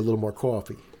one may be a little more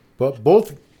coffee, but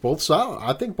both solid.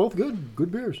 I think both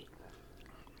good beers.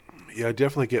 Yeah, I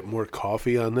definitely get more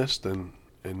coffee on this than,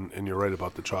 and you're right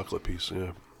about the chocolate piece.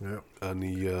 Yeah, Yeah. on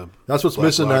the That's what's black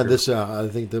missing lager. on this. I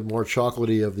think the more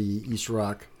chocolatey of the East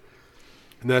Rock.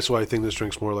 and that's why I think this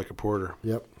drinks more like a porter.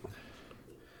 Yep.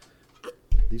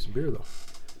 Decent beer though.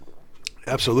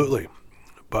 Absolutely,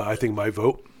 but I think my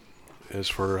vote is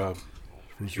for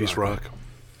East Rock.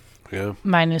 Yeah,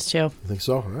 Mine is too. I think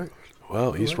so. All right.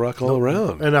 well, East Rock all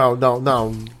around. And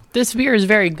no. This beer is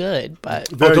very good, but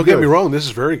Oh, don't get me good. wrong, this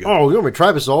is very good. Oh, you know,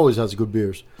 Travis always has good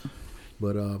beers,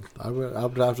 but I would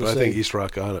have to but I say think East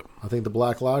Rock got it. I think the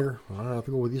black lager. I have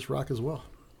to go with East Rock as well.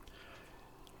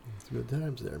 It's good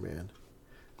times there, man.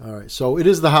 All right, so it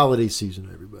is the holiday season,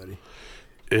 everybody.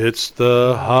 It's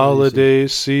the holiday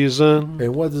season,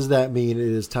 And what does that mean? It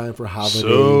is time for holiday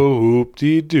so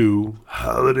hoop-de-doo,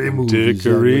 holiday movies.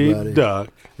 dickory Everybody, dock.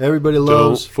 everybody Don't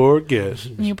loves. forget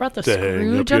you brought the to hang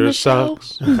Scrooge up on your the show.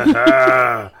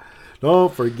 socks.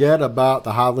 Don't forget about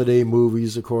the holiday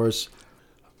movies, of course.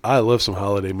 I love some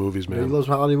holiday movies, We man. love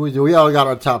some holiday movies. We all got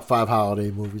our top 5 holiday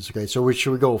movies. Okay, so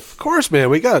should we go? Of course, man.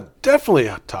 We got definitely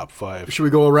a top 5. Should we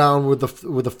go around with the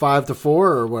 5 to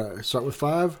 4, or what? Start with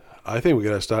 5. I think we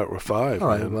got to start with 5, All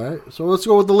right, man. right. So let's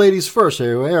go with the ladies first.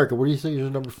 Here, Erica, what do you think is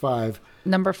number 5?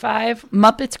 Number 5,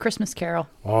 Muppets Christmas Carol.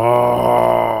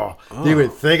 Oh, didn't even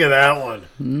think of that one.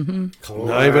 Mm-hmm.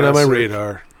 Not even on my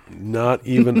radar. Not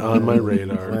even on my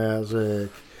radar.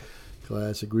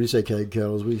 Classic. What do you say, Keg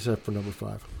Kettles? What do you say for number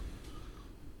 5?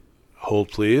 Hold,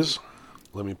 please.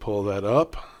 Let me pull that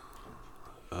up.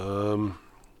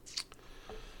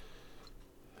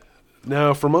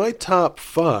 Now, for my top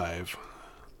 5,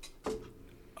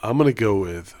 I'm going to go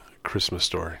with Christmas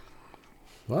Story.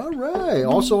 All right.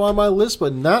 Also on my list,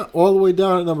 but not all the way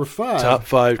down at number 5. Top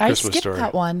 5 I Christmas skipped Story.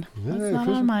 that one. Yeah, That's not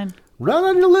Christmas- on mine. Right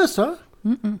on your list, huh?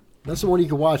 Mm-mm. That's the one you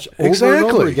can watch over and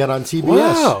Exactly. over again on TBS.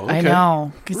 Wow. I Okay.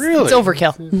 know. 'Cause Really? It's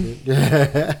overkill.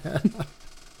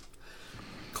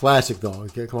 Classic, though.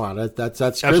 Okay, come on. That's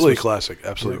Absolutely Christmas. classic.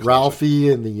 Absolutely classic. Ralphie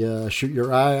and the Shoot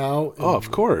Your Eye Out. Oh, of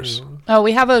course. Oh,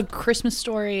 we have a Christmas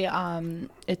story.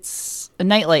 It's a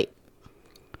nightlight.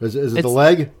 Is it the It's-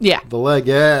 leg? Yeah. The leg,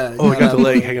 yeah. Oh, I got the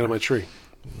leg hanging on my tree.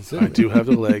 That's it. I do have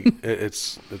the leg.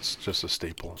 It's just a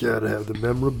staple. Gotta have the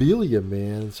memorabilia,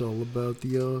 man. It's all about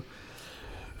the All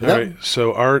right,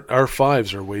 so our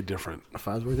 5s are way different.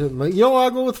 5's right there. You know what? I'll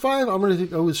go with 5. I'm gonna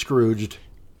go with Scrooged.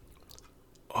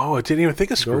 Oh, I didn't even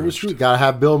think of Go with Scrooge. Scrooge. Gotta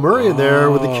have Bill Murray in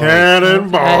there with the Oh.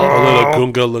 cannonball. A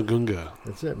little gunga lagunga.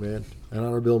 That's it, man. And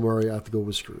on our Bill Murray, I have to go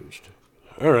with Scrooged.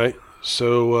 All right,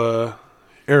 so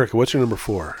Erica, what's your number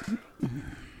 4? I'm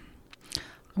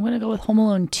going to go with Home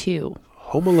Alone 2.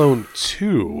 Home Alone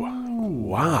 2.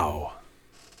 Wow.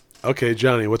 Okay,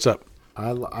 Johnny, what's up?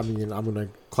 I mean, I'm gonna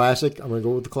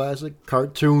go with the classic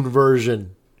cartoon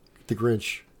version, The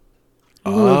Grinch.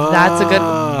 Ooh, that's a good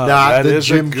Not that the is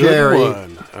Jim a good Carrey.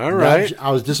 one. All right. I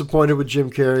was disappointed with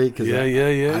Jim Carrey because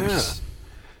Yeah.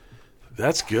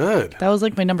 That's good. That was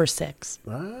like my number 6.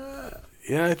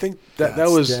 Yeah, I think that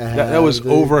That's was that was the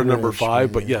over at number Grinch,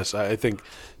 5, but man. yes, I think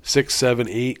 6, 7,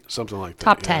 8, something like that.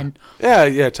 Top yeah.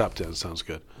 10. Yeah, top 10 sounds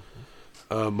good.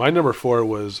 My number 4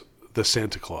 was the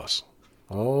Santa Claus.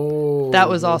 Oh, That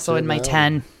was also Tim in my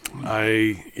Allen.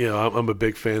 10. I'm a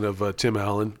big fan of Tim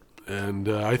Allen, and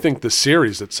I think the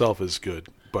series itself is good.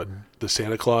 But the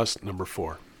Santa Claus, number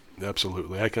 4,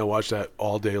 absolutely. I can watch that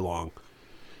all day long,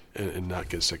 and not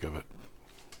get sick of it.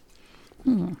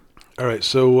 All right,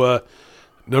 so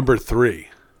number 3.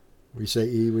 We say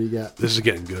E. What do you got? This is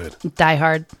getting good Die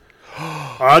Hard.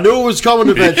 I knew it was coming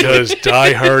eventually. because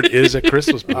Die Hard is a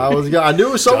Christmas movie. I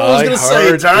knew someone was going to say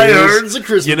Hard Die is- Hard's a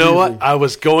Christmas You know movie. what? I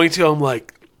was going to. I'm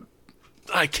like,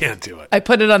 I can't do it. I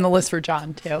put it on the list for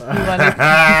John too.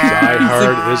 Die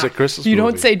Hard is a Christmas You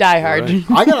movie. don't say Die Hard. Right.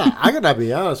 I gotta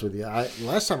be honest with you.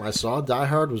 Last time I saw Die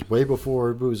Hard was way before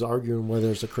everybody was arguing whether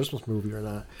it's a Christmas movie or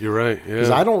not. You're right. Yeah. Because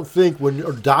I don't think when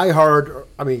Die Hard.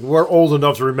 I mean, we're old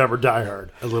enough to remember Die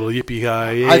Hard, A little yippee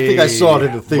guy. I think I saw it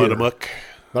in the theater. Muddamuck.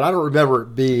 but I don't remember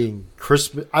it being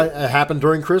Christmas. It happened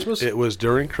during Christmas. It was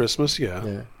during Christmas. Yeah.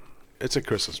 Yeah, It's a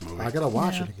Christmas movie. I gotta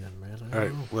watch it again, man. I All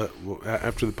don't right. know.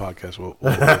 After the podcast, we'll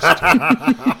listen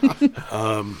to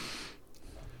it.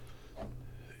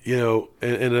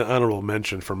 And an honorable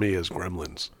mention for me is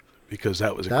Gremlins, because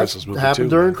that was a That Christmas movie happened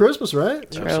too. during Christmas, right?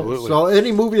 Absolutely. So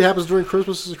any movie that happens during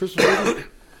Christmas is a Christmas movie.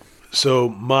 So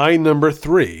my number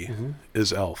 3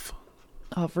 is Elf.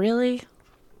 Oh, really?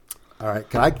 All right.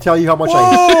 Can I tell you how much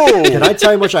Whoa! Can I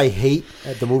tell you how much I hate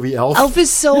at the movie Elf? Elf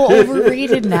is so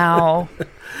overrated now.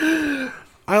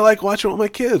 I like watching it with my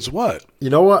kids. What? You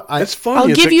know what? It's fun. I'll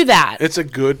give you that. It's a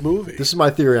good movie. This is my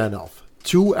theory on Elf.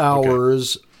 2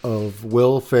 hours of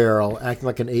Will Ferrell acting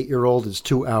like an 8-year-old is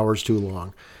 2 hours too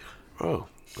long. Oh,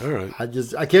 all right.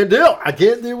 I can't deal. I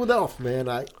can't deal with Elf, man.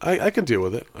 I can deal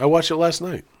with it. I watched it last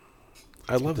night.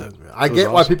 I loved it. I It was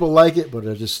get why awesome. people like it, but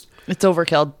I just It's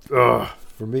overkill.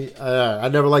 for me, I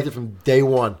never liked it from day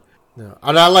one. No.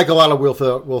 And I like a lot of Will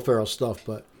Ferrell stuff,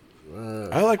 but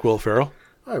I like Will Ferrell.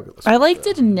 I liked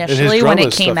it initially when drama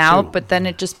it came stuff, out, too. but then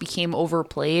it just became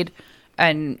overplayed.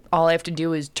 And all I have to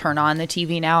do is turn on the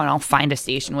TV now, and I'll find a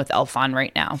station with Elf on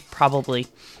right now, probably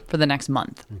for the next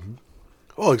month.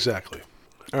 Oh, exactly.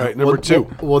 All right, number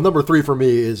 2. Well, number 3 for me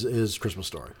is Christmas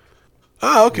Story.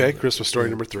 Oh, okay. Christmas Story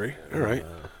number 3. All right.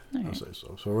 I'll say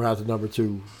so. So we're out to number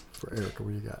 2 for Erica. What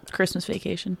do you got? Christmas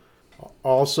Vacation.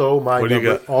 Also What do you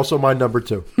got? Also my number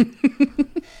 2.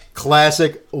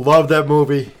 Classic. Love that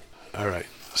movie. All right.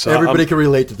 So Everybody can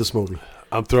relate to this movie.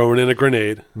 I'm throwing in a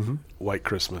grenade. White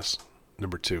Christmas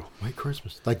number 2. White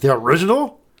Christmas, like the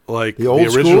original. Like The old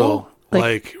original. school?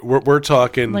 Like we're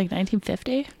talking. Like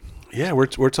 1950? Yeah, we're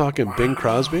talking Bing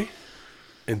Crosby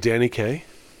and Danny Kaye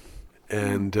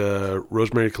and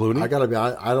Rosemary Clooney. I gotta be.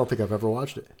 I don't think I've ever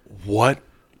watched it. What,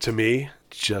 to me,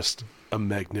 just a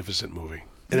magnificent movie.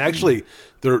 And actually,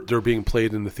 they're being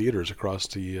played in the theaters across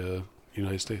the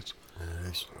United States.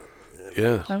 Nice.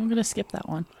 Yeah, I'm going to skip that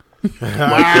one.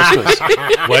 White Christmas.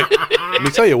 Let me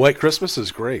tell you, White Christmas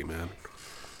is great, man.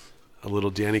 A little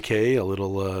Danny Kaye, a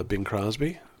little Bing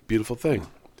Crosby, beautiful thing.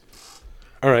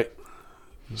 All right,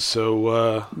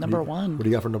 so Number 1. What do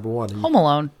you got for number 1? Home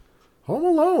Alone. Home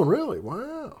Alone. Really?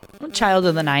 Wow. I'm a child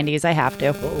of the 90s. I have to.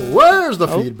 Oh, where's the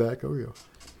feedback? Oh, yeah.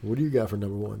 What do you got for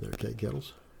number 1 there, Kate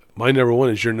Kettles? my number 1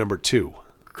 is your number 2.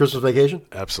 Christmas Vacation.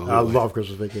 Absolutely, I love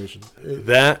Christmas Vacation.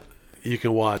 that. You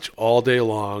can watch all day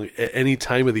long at any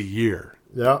time of the year,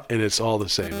 Yeah. and it's all the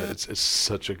same. It's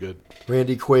such a good.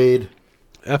 Randy Quaid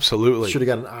Absolutely, should have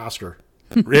got an Oscar.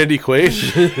 Randy Quaid.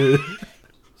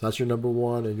 So that's your number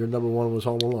 1, and your number 1 was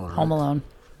Home Alone. Right? Home Alone.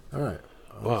 All right.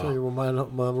 I'll Wow. tell you what my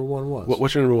number 1 was.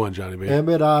 What's your number 1, Johnny B?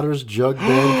 Emmett Otter's Jug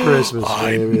Band Christmas,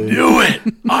 I baby. knew it.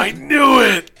 I knew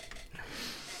it.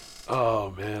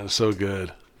 Oh man, so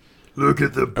good. Look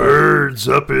at the birds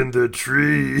up in the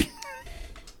tree.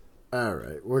 All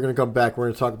right, we're going to come back. We're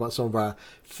going to talk about some of our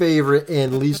favorite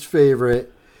and least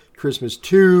favorite Christmas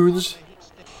tunes.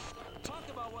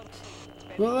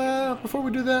 Well, before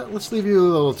we do that, let's leave you a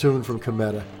little tune from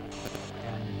Cometa.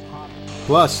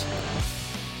 Plus,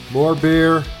 more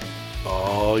beer,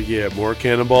 Oh yeah, more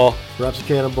Cannonball. perhaps a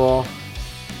cannonball,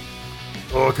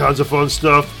 all kinds of fun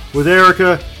stuff with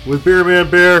Erica, with Beer Man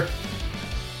Bear.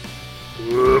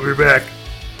 We'll be back.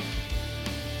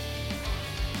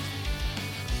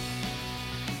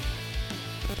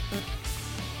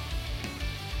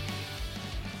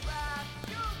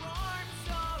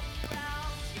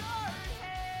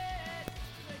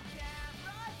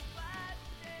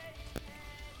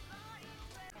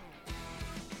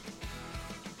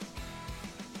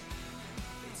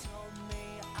 Told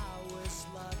me I was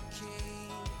lucky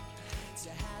to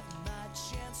have my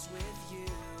chance with you.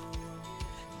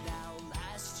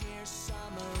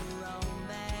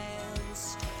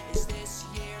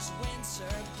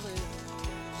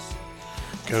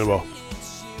 Cannonball.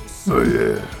 Oh,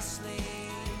 yeah.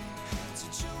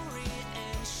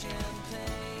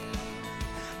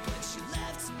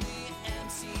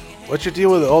 What's your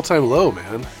deal with the all-time low,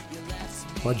 man?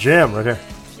 My jam right here.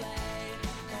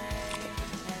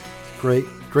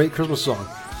 Great Christmas song.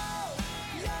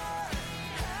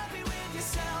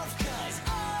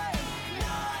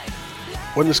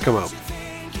 When did this come out?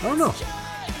 I don't know.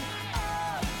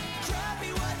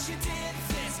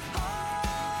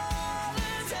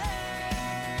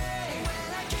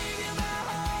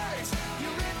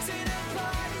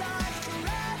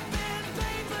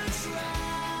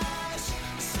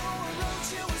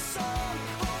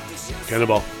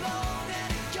 Cannonball.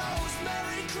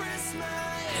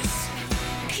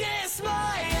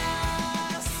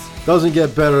 Doesn't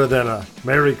get better than a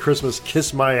Merry Christmas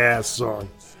Kiss My Ass song.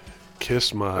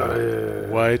 Kiss my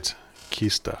white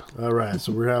kista. All right,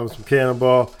 so we're having some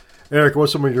Cannonball. Eric,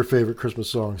 what's some of your favorite Christmas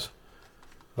songs?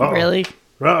 Uh-oh. Really?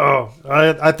 Uh-oh.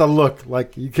 I thought, look,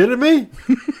 like, you kidding me?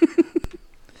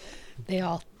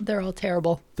 They're all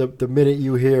terrible. The minute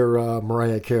you hear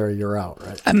Mariah Carey, you're out,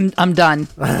 right? I'm done.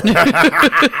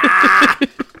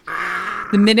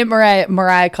 The minute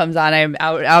Mariah comes on, I'm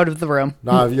out of the room.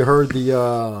 Now, have you heard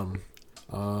the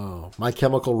My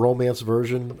Chemical Romance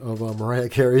version of Mariah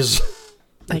Carey's?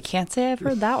 I can't say I've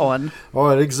heard that one. Oh,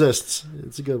 it exists.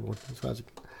 It's a good one.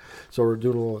 So we're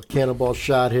doing a little Cannonball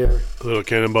shot here. A little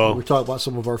Cannonball. We talk about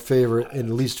some of our favorite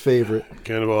and least favorite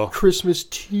Cannonball. Christmas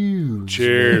tunes.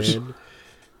 Cheers. Man.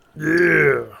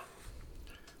 Yeah.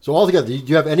 So altogether, do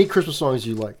you have any Christmas songs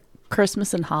you like?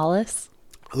 Christmas in Hollis.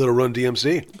 A little Run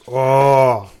DMC.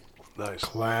 Oh, Nice.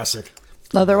 classic.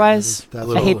 Otherwise, That I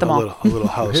little- hate them all. A little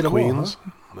House hate 'em all, Queens.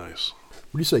 Nice.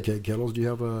 What do you say, Kate Kettles? Do you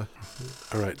have a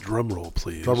All right, drum roll,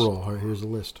 please. drum roll? All right, here's the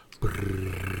list.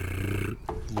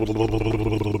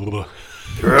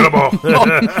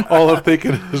 All I'm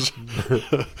thinking is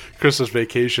Christmas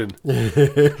Vacation.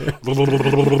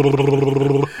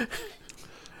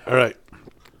 All right.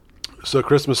 So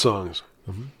Christmas songs.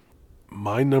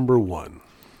 My number one.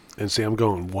 And see, I'm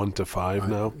going 1 to 5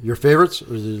 now. Your favorites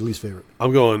or is it your least favorite?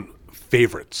 I'm going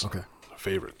favorites. Okay.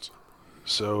 Favorites.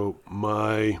 So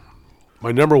my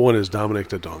number one is Dominic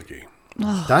the Donkey.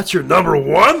 That's your number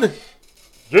one?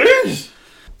 Jeez.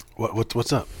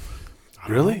 What's up?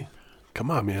 Really? Come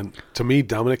on, man. To me,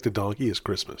 Dominic the Donkey is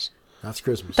Christmas. That's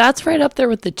Christmas. That's right up there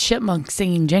with the chipmunks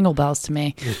singing Jingle Bells to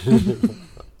me.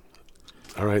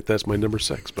 All right, that's my number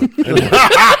 6. But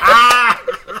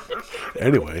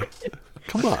anyway,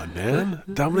 come on, man.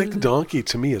 Dominic the Donkey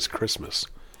to me is Christmas.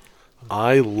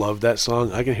 I love that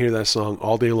song. I can hear that song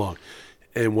all day long.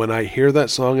 And when I hear that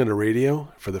song on the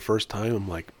radio for the first time, I'm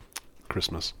like,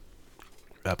 Christmas.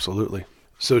 Absolutely.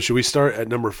 So should we start at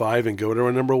number 5 and go to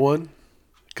our number 1?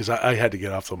 Because I had to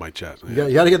get off of my chest.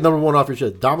 You got to get number one off your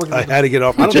chest. Dominic. I had to get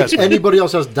off I my don't chest. think anybody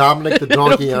else has Dominic the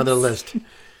Donkey on their list.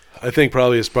 I think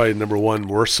probably it's probably number 1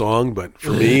 worst song, but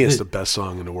for me, it's the best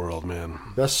song in the world, man.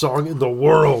 Best song in the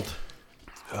world.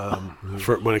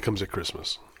 For when it comes to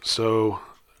Christmas. So,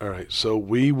 all right. So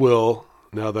we will,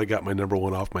 now that I got my number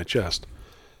 1 off my chest,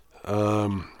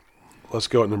 let's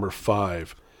go at number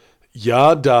 5.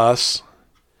 Ja, das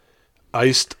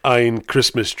ist ein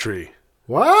Christmas tree.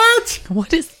 What?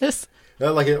 What is this?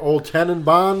 That like an old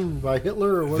Tannenbaum by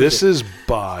Hitler? Or what This is is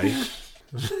by.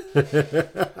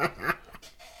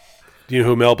 Do you know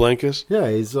who Mel Blanc is? Yeah,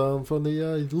 he's from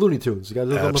the Looney Tunes. The guy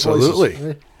that does all the Absolutely.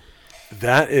 voices.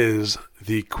 That is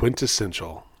the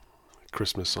quintessential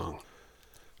Christmas song.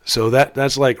 So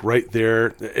that's like right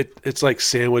there. It's like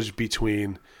sandwiched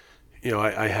between,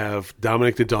 I have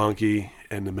Dominic the Donkey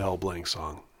and the Mel Blanc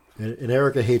song. And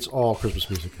Erica hates all Christmas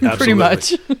music. Pretty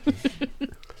much.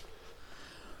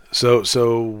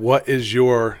 So what is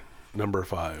your number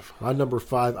 5? My number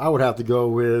 5, I would have to go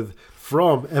with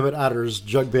from Emmett Otter's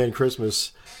Jug Band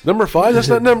Christmas. Number 5? That's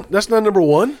not number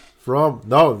 1? From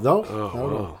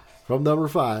no. From number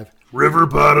 5, River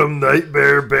Bottom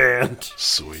Nightmare Band.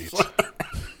 Sweet.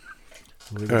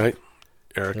 All right,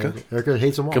 Erica. Erica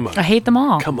hates them all. Come on. I hate them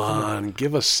all. Come on,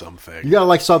 give us something. You gotta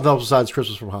like something else besides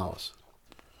Christmas from Hollis.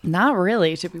 Not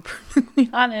really, to be perfectly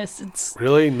honest. It's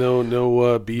Really? No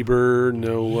Bieber,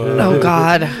 no oh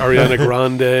God, Ariana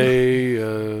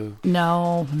Grande.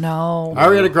 no.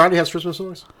 Ariana Grande has Christmas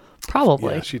songs.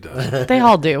 Probably Yeah, she does. they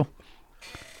all do.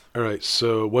 All right,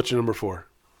 so what's your number 4?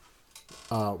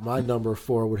 My number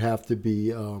 4 would have to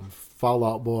be Fall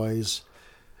Out Boys.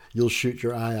 You'll shoot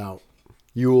your eye out.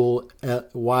 Yule,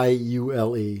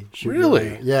 Y-U-L-E. Shoot your Really?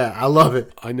 eye out. Yeah, I love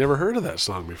it. I never heard of that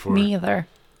song before. Me either.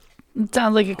 It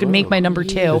sounds like it could make my number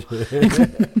 2.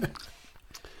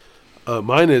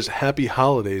 Mine is Happy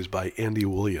Holidays by Andy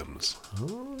Williams.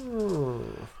 Oh.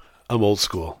 I'm old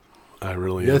school. I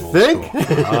really You am old think?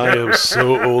 school. I am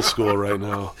so old school right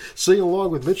now. Sing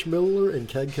along with Mitch Miller and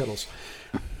Keg Kettles.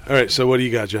 All right, so what do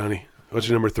you got, Johnny? What's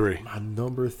your number 3? My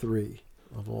number 3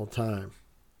 of all time.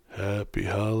 Happy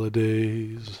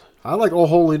Holidays. I like Oh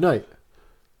Holy Night.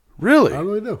 Really? I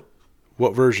really do.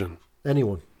 What version?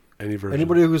 Anyone. Any version?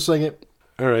 Anybody who sing it.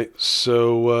 All right,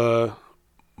 so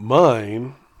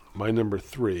my number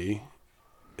 3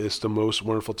 is The Most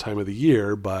Wonderful Time of the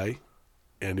Year by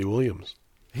Andy Williams.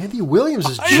 Andy Williams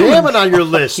is jamming on your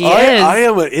list. He is. I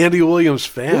am an Andy Williams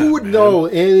fan. Who would man. know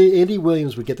Andy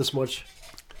Williams would get this much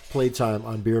playtime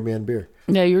on Beer Man Beer?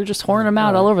 Yeah, you were just whoring them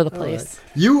out all over the place.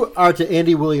 You are to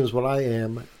Andy Williams what I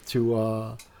am to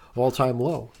All Time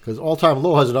Low, because All Time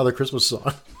Low has another Christmas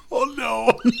song. Oh,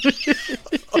 no.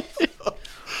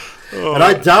 And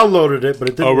I downloaded it, but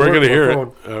it didn't Oh, work. we're going to on my hear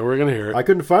phone. it. We're going to hear it. I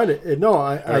couldn't find it. I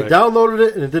right. downloaded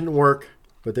it, and it didn't work,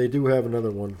 but they do have another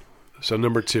one. So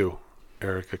number 2.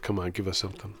 Erica, come on, give us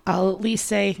something. I'll at least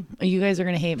say, you guys are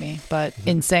going to hate me, but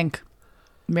in sync.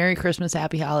 Merry Christmas,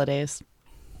 Happy Holidays.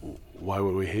 Why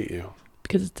would we hate you?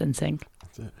 Because it's in sync.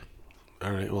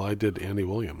 All right, well, I did Andy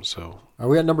Williams, so Are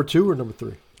we at number 2 or number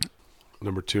 3?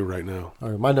 number 2 right now. All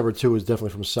right, my number 2 is definitely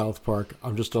from South Park.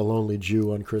 I'm just a lonely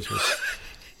Jew on Christmas.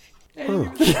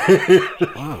 Wow.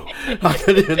 How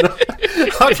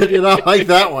could you not like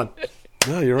that one?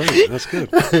 No, you're right. That's good.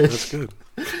 That's good.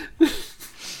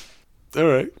 All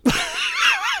right.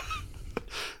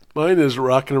 Mine is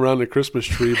Rocking Around the Christmas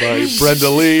Tree by Brenda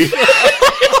Lee.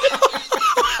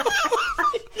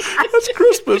 That's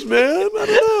Christmas, man. I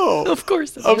don't know. Of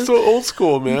course it I'm is. so old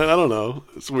school, man. I don't know.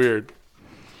 It's weird.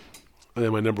 And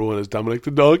then my number 1 is Dominic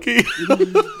the Donkey.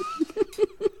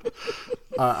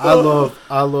 I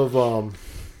love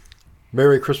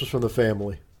Merry Christmas from the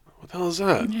Family. What the hell is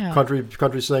that? Yeah.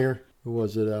 Country singer. Who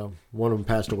was it? One of them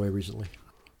passed away recently.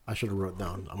 I should have wrote it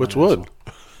down. I'm Which an one? asshole.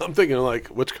 I'm thinking like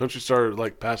which country star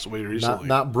like passed away recently.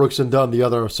 Not Brooks and Dunn. The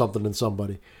other something and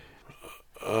somebody.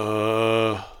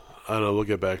 I don't know. We'll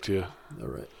get back to you. All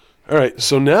right. All right.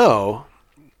 So now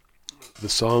the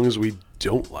songs we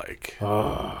don't like.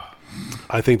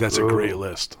 I think that's a great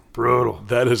list. Brutal.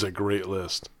 That is a great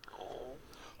list.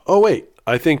 Oh wait,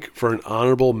 I think for an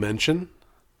honorable mention.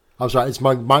 I'm sorry. It's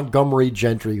Montgomery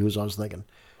Gentry who's I was thinking.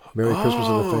 Merry Christmas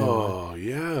in the Family. Oh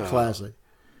yeah, Classic.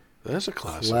 That's a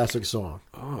classic. Classic song.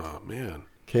 Oh man.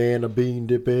 Can of bean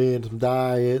dip and some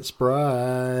Diet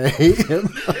Sprite. Yeah,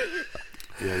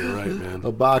 you're right, man.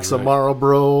 A box You're of right.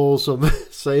 Marlboro, some Cannonball.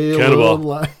 Salem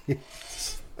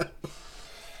Lights.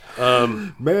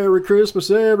 Merry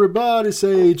Christmas, everybody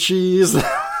say cheese.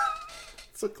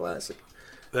 It's a classic.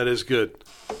 That is good.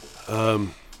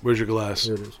 Where's your glass?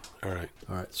 Here it is. All right,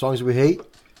 All right, songs we hate.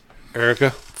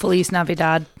 Erica. Feliz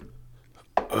Navidad.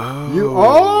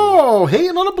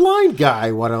 Hating on a blind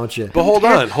guy. Why don't you? But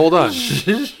hold on.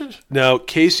 Now,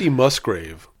 Casey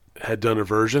Musgrave had done a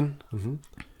version.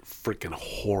 Freaking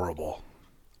horrible.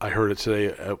 I heard it today.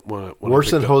 When Worse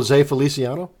I than picked up. Jose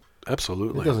Feliciano?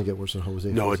 Absolutely. It doesn't get worse than Jose.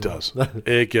 No, it Feliciano. does.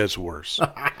 It gets worse.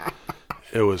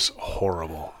 It was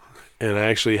horrible. And I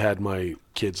actually had my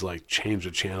kids like change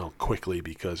the channel quickly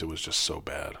because it was just so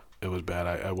bad. It was bad.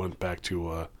 I went back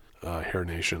to Hair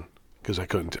Nation because I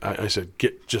couldn't. I said,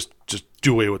 just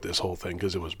do away with this whole thing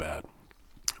because it was bad.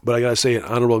 But I gotta say, an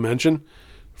honorable mention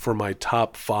for my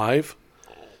top 5,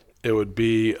 it would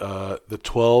be the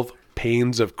 12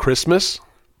 Pains of Christmas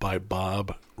by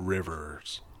Bob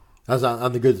Rivers. That's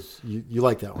on the good. You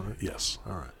like that one, right? Yes,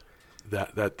 All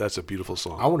right. that's a beautiful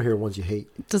song. I want to hear ones you hate.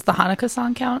 Does the Hanukkah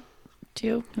song count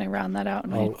too? Can I round that out?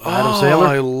 Adam Oh, Sandler?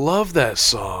 I love that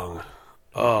song.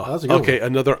 Oh, That's a good okay. one.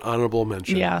 Another honorable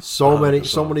mention. Yeah, So many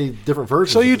song. different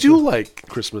versions. So you of it, do too. like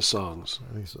Christmas songs?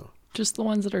 I think so. just the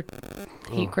ones that are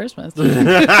hate Christmas.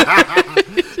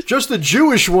 Just the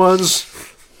Jewish ones.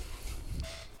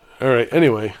 All right.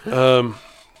 Anyway,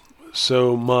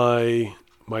 so my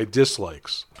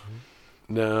dislikes.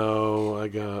 Now I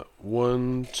got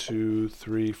 1, 2,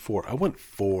 3, 4. I went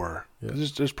 4. Yeah.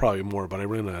 There's probably more, but I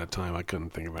ran out of time. I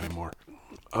couldn't think of any more.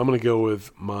 I'm gonna go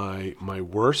with my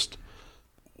worst.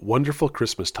 "Wonderful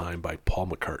Christmas Time" by Paul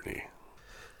McCartney.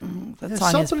 That song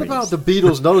is Something pretty. about the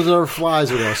Beatles nose never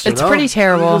flies with us. It's pretty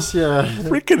terrible. I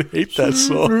freaking hate that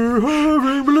song.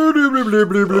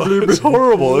 It's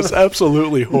horrible. It's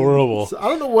absolutely horrible. I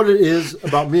don't know what it is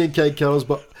about me and Keg Kettles,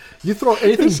 but you throw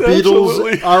anything It's Beatles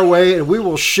absolutely- our way, and we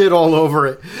will shit all over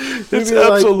it. We'd It's be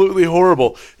like, absolutely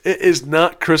horrible. It is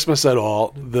not Christmas at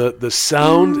all. The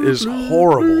sound is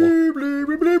horrible.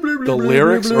 The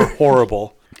lyrics are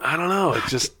horrible. I don't know.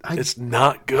 It's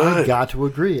not good. I got to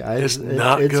agree. It's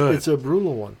not good. It's a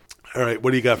brutal one. All right,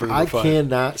 what do you got for number 5? I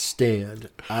cannot stand.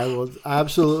 I will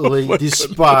absolutely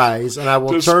despise, and I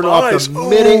will turn off the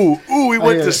minute. Ooh, we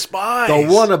went despise. The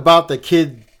one about the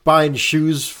kid buying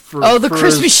shoes for the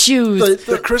Christmas shoes.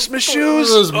 The Christmas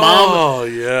shoes? His mom. Oh,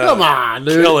 yeah. Come on,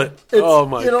 dude. Kill it. Oh,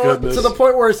 my goodness. To the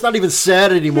point where it's not even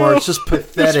sad anymore. It's just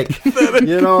pathetic.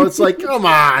 It's like, come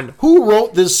on. Who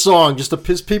wrote this song just to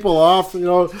piss people off?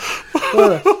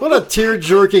 What a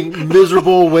tear-jerking,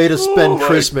 miserable way to spend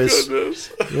Christmas. Goodness.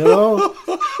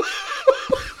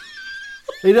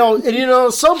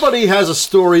 Somebody has a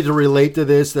story to relate to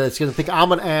this that's going to think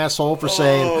I'm an asshole for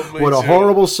saying what a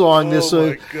horrible song this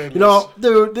is.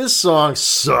 Dude, this song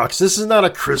sucks. This is not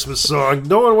a Christmas song.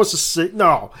 No one wants to sing.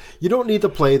 No, you don't need to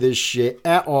play this shit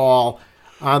at all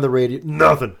on the radio.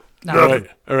 Nothing. All right,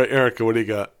 Erica, what do you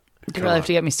got? You really have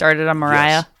to get me started on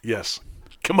Mariah. Yes.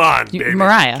 Come on, baby.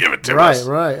 Mariah. Give it to us.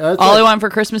 Right. All I Want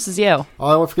for Christmas Is You.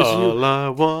 All I Want for Christmas Is You. All I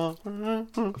want.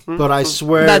 But I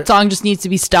swear. That song just needs to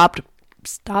be stopped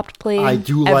playing. I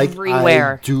do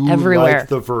everywhere. like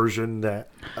the version that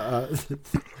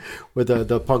with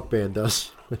the punk band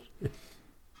does.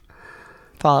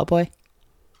 Fall Out Boy.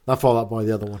 Not Fall Out Boy,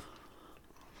 the other one.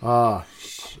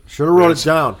 Should have wrote it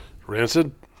down.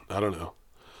 Rancid? I don't know.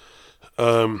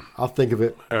 I'll think of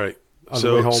it. All right. On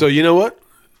the way home. So you know what?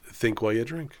 Think while you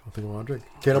drink. I'll think while I drink.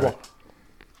 Cannonball. Right.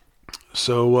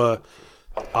 So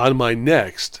on my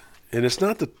next, and it's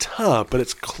not the top, but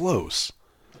it's close.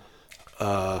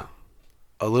 A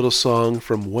little song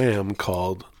from Wham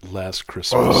called "Last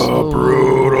Christmas." Oh,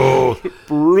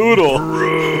 brutal.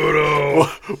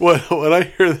 When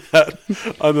I hear that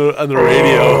on the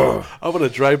radio, I'm gonna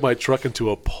drive my truck into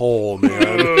a pole,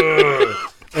 man.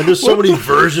 And there's so many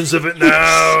versions of it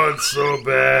now. It's so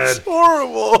bad. It's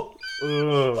horrible.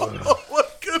 Oh my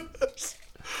goodness.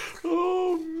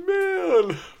 Oh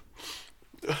man.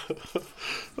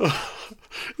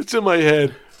 It's in my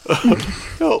head.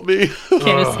 Help me.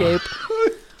 Can't escape.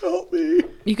 Help me.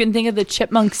 You can think of the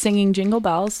Chipmunks singing Jingle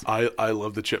Bells. I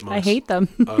love the Chipmunks. I hate them.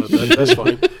 That's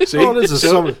fine. See, All it is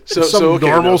some okay,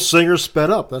 normal singer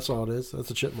sped up. That's all it is. That's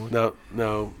a chipmunk.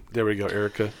 No. There we go,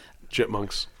 Erica.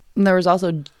 Chipmunks. And there was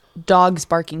also dogs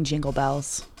barking Jingle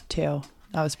Bells, too.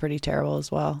 That was pretty terrible as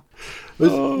well.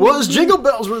 Was Jingle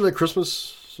Bells really a Christmas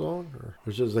song? Or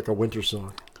was it just like a winter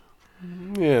song?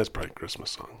 Yeah, it's probably a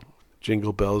Christmas song.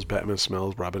 Jingle bells, Batman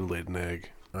smells, Robin laid an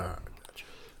egg. Gotcha.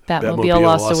 Batmobile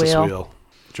lost a wheel.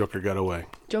 Joker got away.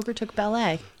 Joker took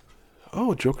ballet.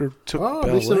 Oh, Joker took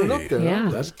they set it ballet. up there. Yeah.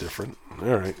 That's different.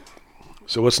 All right.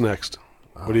 So what's next?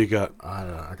 What do you got? I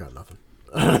don't know. I got nothing.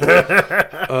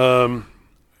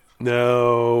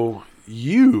 Now,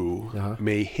 you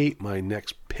may hate my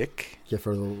next pick. Yeah,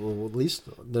 for the least,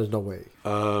 there's no way.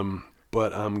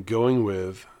 But I'm going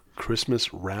with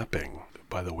Christmas Wrapping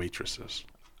by the Waitresses.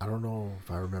 I don't know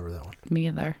if I remember that one. Me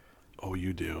either. Oh,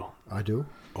 you do. I do?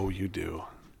 Oh, you do.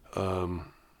 I'm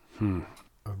going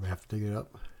to have to dig it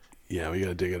up. Yeah, we got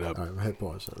to dig it up. All right, hit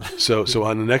pause. So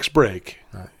on the next break,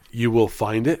 right. You will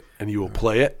find it, and you will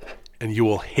play it, and you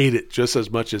will hate it just as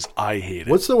much as I hate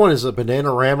it. What's the one? Is it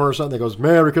Bananarama or something that goes,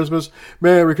 Merry Christmas,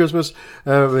 Merry Christmas.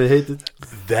 I hate it.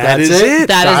 That's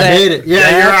it. I hate it. Yeah,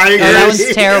 you're right. That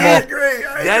one's terrible. I agree.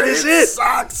 That is it.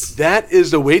 Sucks. That is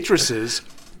the Waitresses'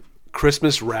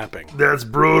 Christmas Wrapping. That's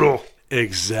brutal.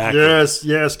 Exactly. Yes,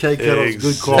 Kate Kettles.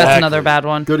 Good call. That's another bad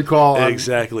one. Good call.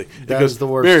 Exactly. That is the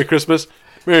worst. Merry Christmas.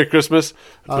 Merry Christmas.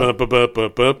 Merry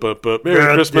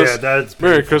Christmas. Yeah, that's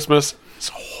Merry Christmas. It's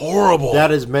horrible.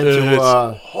 That is meant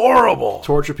to horrible.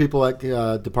 Torture people at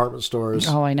department stores.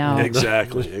 Oh, I know.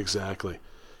 Exactly.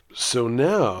 So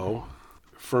now,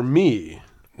 for me,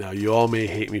 now you all may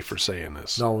hate me for saying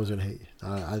this. No one's going to hate you.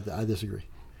 I disagree.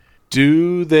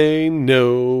 Do they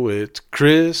know it's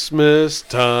Christmas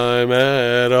time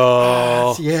at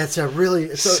all? Yeah, it's a really...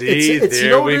 It's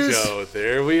there we go.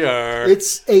 There we are.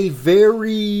 It's a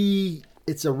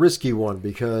risky one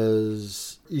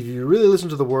because if you really listen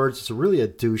to the words, it's really a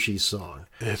douchey song.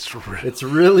 It's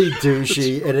really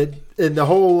douchey, and the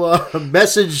whole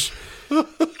message...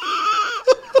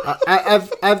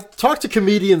 I've talked to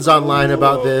comedians online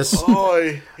about this. Oh,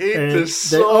 I hate this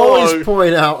song. They always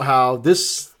point out how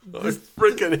this... I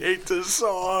freaking hate this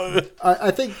song.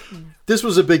 I think this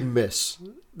was a big miss.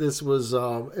 This was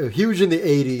huge in the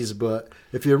 80s, but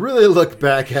if you really look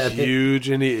back at it... Huge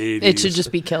in the 80s. It should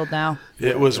just be killed now.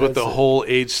 It was with the whole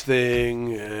AIDS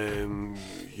thing and,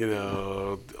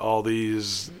 all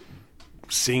these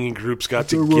singing groups got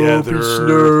together.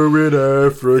 Snow in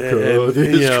Africa.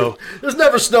 And, there's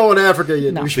never snow in Africa.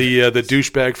 The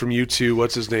douchebag from U2,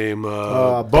 what's his name?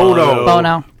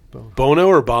 Bono. Bono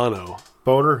or Bono?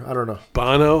 Boner? I don't know.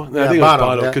 Bono? No, I Yeah, think it Bono, was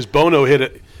Bono yeah. because Bono hit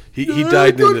it. He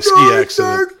died in the ski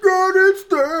accident.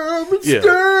 Yeah.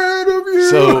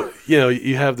 So,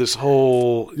 you have this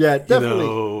whole, Yeah,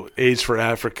 definitely. AIDS for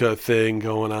Africa thing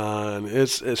going on.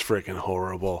 It's freaking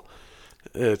horrible.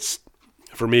 It's,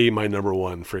 for me, my number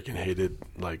one freaking hated,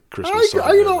 Christmas song.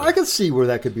 I can see where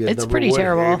that could be a It's number pretty one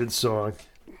terrible. hated song.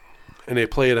 And they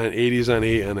play it on 80s on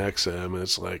 8 on XM, and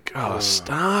it's like,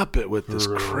 stop it with this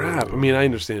crap. I mean, I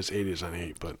understand it's 80s on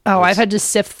 8, but... I've had to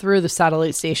sift through the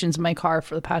satellite stations in my car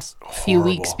for the past few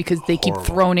weeks because they keep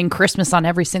throwing in Christmas on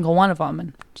every single one of them,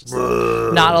 and just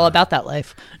not all about that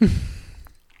life.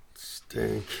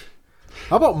 Stink.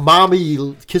 How about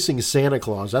Mommy kissing Santa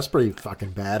Claus? That's pretty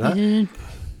fucking bad, huh?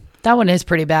 That one is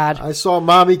pretty bad. I saw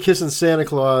Mommy kissing Santa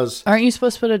Claus. Aren't you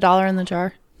supposed to put $1 in the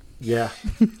jar? Yeah.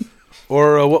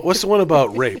 Or what's the one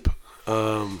about rape?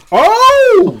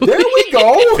 Oh, there we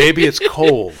go. Baby, it's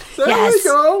cold. There Yes. we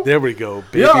go. There we go.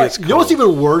 Baby, Yeah, it's cold. you know what's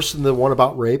even worse than the one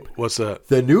about rape? What's that?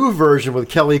 The new version with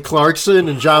Kelly Clarkson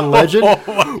and John Legend,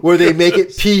 where they make it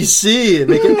PC and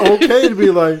make it okay to be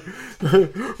like, I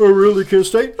really can't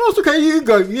stay. No, it's okay. You can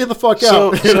go. You get the fuck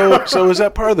out. So is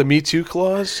that part of the Me Too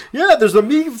clause? Yeah, there's a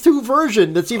Me Too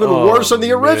version that's even worse than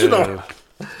the original. Man.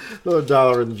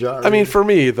 $1 in the jar. I mean, for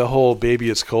me, the whole "Baby,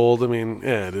 It's Cold." I mean,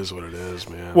 yeah, it is what it is,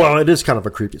 man. well, it is kind of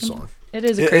a creepy song. It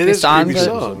is a It creepy is a song, creepy but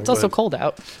song, it's also but- cold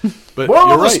out. But Moral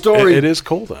you're of the right. story- It is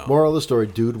cold out. Moral of the story: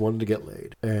 dude wanted to get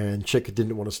laid, and chick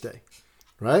didn't want to stay.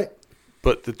 Right?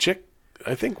 But the chick,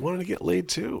 I think, wanted to get laid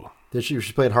too. Did she? Was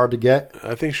she playing hard to get?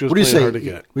 I think she was What do you playing say? hard to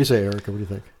get. What do you say, Erica? What do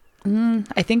you think?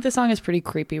 I think the song is pretty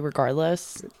creepy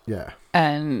regardless. Yeah.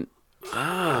 And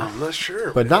I'm not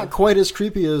sure. But not quite as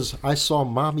creepy as I saw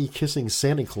Mommy kissing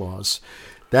Santa Claus.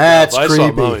 That's If I creepy.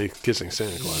 saw Mommy kissing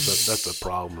Santa Claus. That's a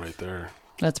problem right there.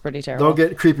 that's pretty terrible. Don't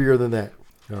get creepier than that.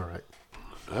 All right.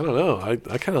 I don't know.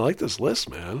 I kind of like this list,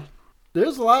 man.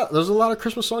 There's a lot of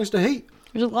Christmas songs to hate.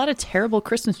 There's a lot of terrible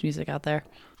Christmas music out there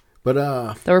But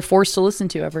that we're forced to listen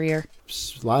to every year.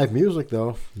 live music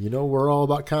though, we're all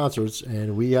about concerts,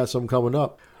 and we got some coming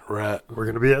up. Rat. We're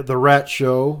gonna be at the Rat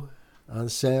Show on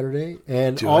Saturday,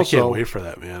 and Dude, I also, can't wait for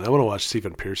that, man. I want to watch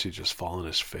Stephen Piercy just fall on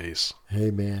his face.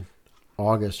 hey man,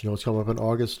 August. You know what's coming up in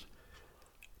August?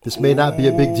 This may not be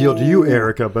a big deal to you,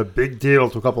 Erica, but big deal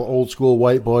to a couple old school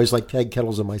white boys like Ted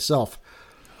Kettles and myself.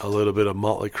 A little bit of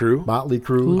Motley Crue. Motley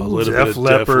Crue, A little Def bit of Def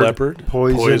Leppard, Leppard,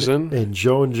 Poison, and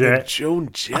Joan and Jett. Joan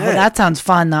Jett. Oh, that sounds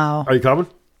fun, though. Are you coming?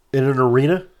 In an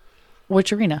arena?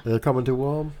 Which arena? They're coming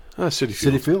to City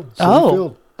Field. City Field. City Oh.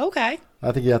 Field. Okay.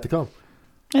 I think you have to come.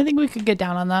 I think we could get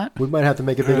down on that. We might have to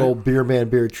make a big old beer man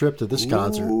beer trip to this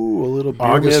concert. Ooh, a little beer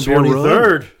August man, beer run.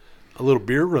 23rd. A little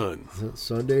beer run.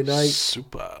 Sunday night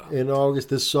Super. in August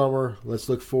this summer. Let's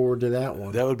look forward to that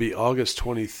one. That would be August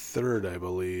 23rd, I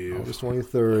believe. August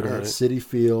 23rd All at right. City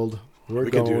Field. We're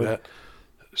We going. can do that.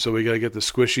 So we got to get the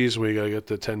squishies. We got to get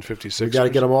the 1056. We got to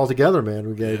get them all together, man.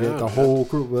 We got to Yeah, get the man. whole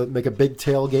crew. We'll make a big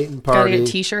tailgating Gotta party. get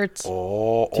T-shirts.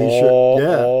 T-shirt.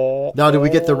 Yeah. Now, do we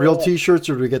get the real T-shirts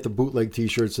or do we get the bootleg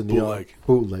T-shirts in the Bootleg.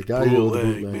 Bootleg. Gotta go with the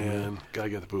Bootleg, bootleg, man. Got to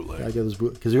get the bootleg. I get this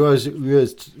boot because we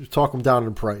always talk them down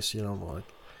in price. Like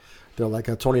they're like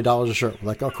 $20 a shirt. We're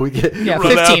like, oh, can we get? Yeah,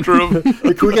 Run 15. after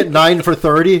 'em. Can we get 9 for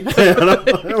 30?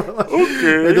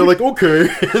 Okay. And they're like, okay.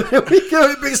 And then we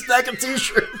get a big stack of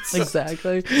T-shirts.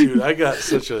 Exactly. Dude, I got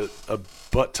such a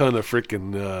butt ton of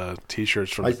freaking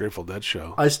T-shirts from the Grateful Dead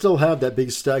show. I still have that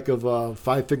big stack of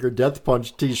Five Finger Death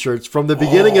Punch T-shirts from the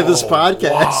beginning of this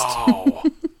podcast. Wow.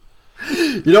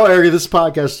 Eric, this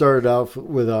podcast started off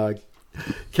with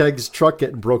Keg's truck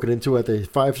getting broken into at the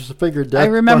Five Finger Death I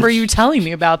remember Punch. you telling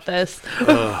me about this.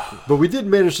 But we did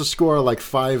manage to score like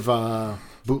 5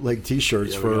 bootleg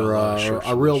T-shirts Yeah, we for got a lot of shirts a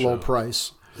from real the low show.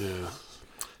 price. Yeah.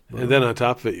 And then on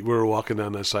top of it, we were walking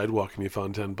down that sidewalk and you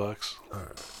found $10.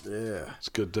 Yeah. It's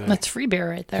a good day. That's free beer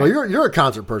right there. So you're a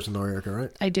concert person though, Erica,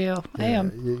 right? I do. I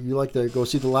am. You like to go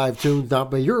see the live tunes,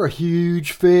 but you're a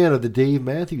huge fan of the Dave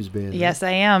Matthews Band. right? Yes,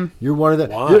 I am. You're one of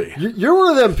them. Why? You're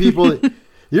one of them people.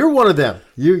 You're one of them.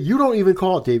 You don't even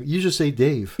call it Dave. You just say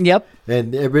Dave. Yep.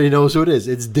 And everybody knows who it is.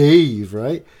 It's Dave,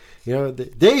 right?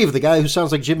 Dave, the guy who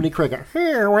sounds like Jiminy Cricket. He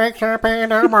wakes up in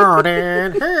the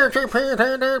morning.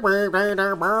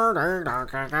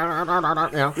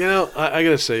 I got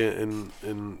to say, and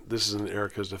this is in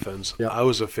Erica's defense, Yeah. I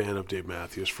was a fan of Dave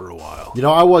Matthews for a while.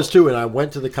 I was too, and I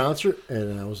went to the concert,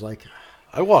 and I was like,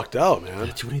 I walked out,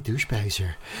 man. too many douchebags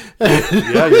here.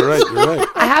 Yeah, you're right. You're right.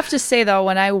 I have to say though,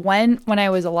 when I went when I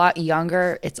was a lot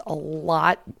younger, it's a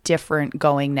lot different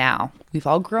going now. We've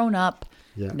all grown up.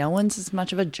 Yeah. No one's as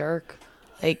much of a jerk.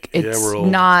 Like Yeah, it's we're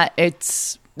old. not.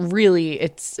 It's really,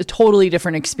 it's a totally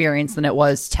different experience than it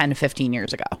was 10 to 15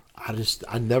 years ago.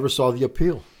 I never saw the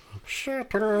appeal.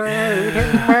 Satellite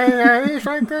in my eyes,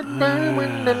 like a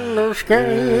diamond in the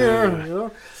sky.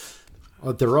 You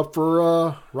know? They're up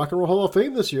for Rock and Roll Hall of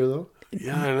Fame this year, though.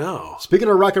 Yeah, I know. Speaking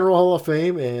of Rock and Roll Hall of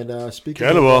Fame, and speaking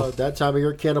Cannonball. of that time of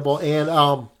year, Cannonball,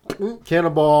 and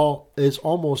Cannonball is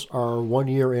almost our 1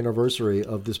 year anniversary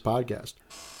of this podcast.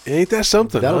 Ain't that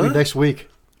something? That'll huh? be next week.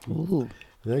 Ooh.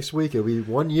 Next week it'll be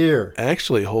 1 year.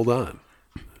 Actually, hold on.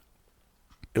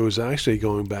 It was actually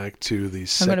going back to the I'm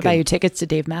second. going to buy you tickets to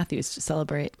Dave Matthews to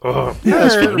celebrate. Yeah,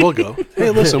 that's fine. We'll go. Hey,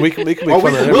 listen, we can make fun of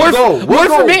that. We'll go. More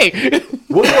for me.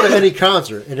 We'll go to any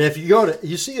concert, and if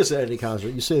you see us at any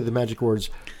concert, you say the magic words,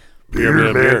 Beer,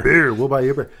 man, beer. beer. We'll buy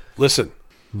you a beer. Listen,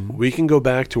 we can go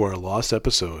back to our lost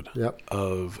episode Yep.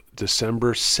 of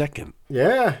December 2nd,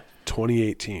 Yeah.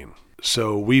 2018.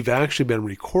 So we've actually been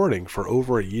recording for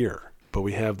over a year, but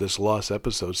we have this lost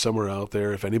episode somewhere out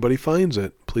there. If anybody finds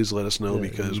it, please let us know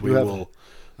because we will.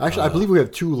 Actually, I believe we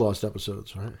have 2 lost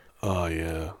episodes, right? Oh,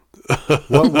 yeah.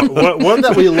 One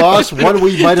that we lost, one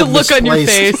we might The have look on your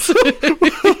misplaced.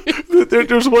 face.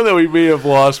 There's one that we may have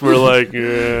lost. We're like,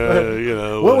 yeah, you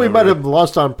know. One we might whatever. have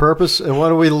lost on purpose, and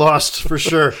one we lost for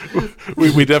sure.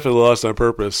 We definitely lost on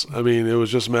purpose. I mean, it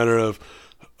was just a matter of,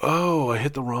 oh, I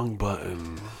hit the wrong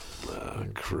button. Ah,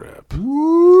 crap.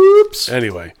 Whoops.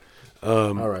 Anyway,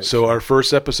 All right. so our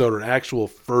first episode, or actual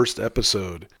first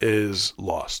episode, is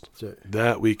lost. That's it.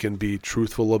 That we can be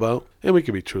truthful about, and we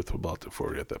can be truthful about the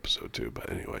 40th episode too. But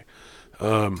anyway,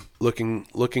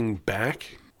 looking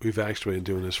back, we've actually been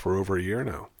doing this for over a year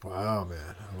now. Wow, man.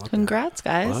 I love that. Congrats,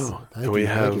 guys. Wow, Thank and we you,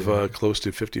 thank have you, man. close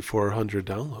to 5,400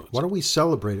 downloads. Why don't we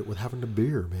celebrate it with having a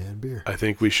beer, man? Beer. I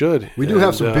think we should. We do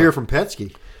have some beer from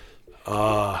Petsky.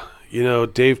 You know,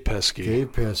 Dave Pesky.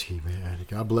 Dave Pesky, man.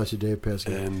 God bless you, Dave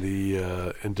Pesky. And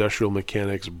the Industrial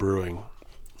Mechanics Brewing.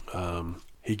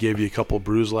 He gave you a couple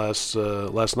brews last night,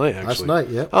 actually. Last night,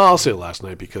 yeah. Oh, I'll say last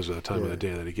night because of the time of the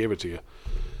day that he gave it to you.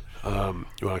 You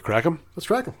want to crack them? Let's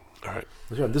crack them. All right.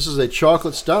 This is a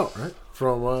chocolate stout, right?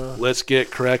 From Let's get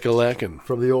crack-a-lackin'.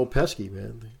 from the old Pesky,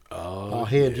 man. Oh, I'll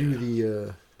hand you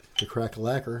the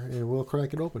crack-a-lacquer, and we'll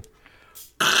crack it open.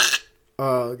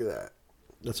 Look at that.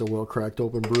 That's a well-cracked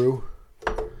open brew.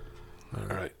 all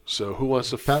right. So who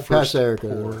wants to Pass first Erica.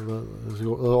 pour?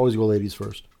 Always go ladies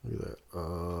first. Look at that.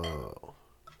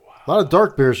 A lot of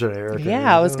dark beers today, Erica.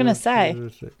 Yeah, I was going to say.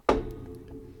 You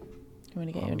want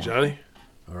to get you down? Johnny?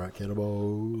 All right,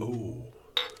 Cannonball. Hold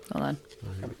on.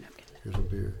 Here's some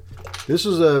beer. This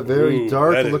is a very Ooh,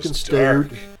 dark-looking that is stout.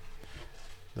 dark.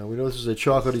 Now, we know this is a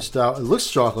chocolatey stout. It looks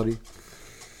chocolatey.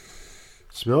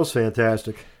 Smells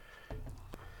fantastic.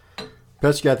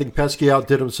 Pesky, I think Pesky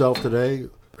outdid himself today.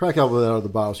 Crack out with that out of the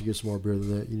bottle so you get some more beer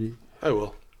than that. You need I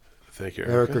will. Thank you,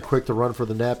 Erica. Erica quick to run for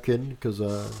the napkin because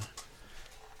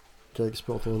Keg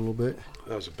spilled a little bit.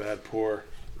 That was a bad pour.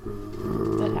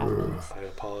 That happens. I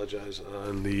apologize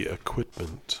on the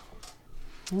equipment.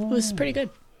 It was pretty good.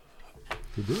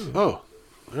 You did. Oh,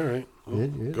 all right. Well,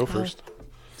 Yeah. Go first.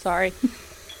 Sorry.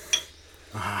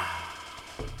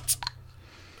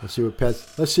 Let's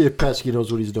see if Pesky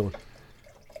knows what he's doing.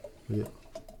 Yeah.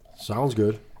 Sounds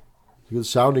good. Good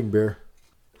sounding beer.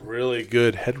 Really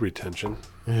good head retention.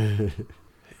 You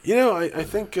know, I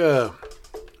think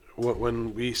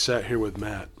when we sat here with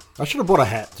Matt, I should have bought a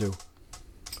hat too.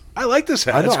 I like this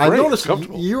hat. I know. It's I great. noticed It's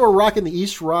comfortable. you were rocking the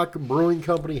East Rock Brewing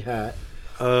Company hat.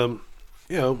 You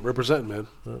know, representing, man.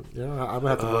 I'm gonna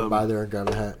have to run by there and grab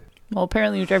a hat. Well,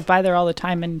 apparently you drive by there all the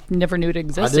time and never knew it I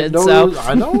existed. didn't know. So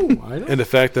I know. And the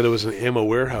fact that it was an ammo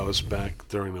warehouse back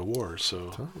during the war,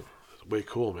 so it's way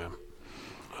cool, man.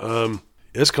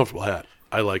 It's a comfortable hat.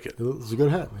 I like it. It's a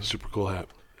good hat, man. Super cool hat.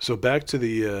 So back to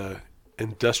the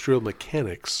Industrial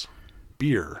Mechanics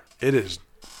beer. It is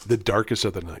the darkest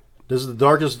of the night. This is the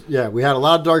darkest. Yeah, we had a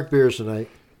lot of dark beers tonight.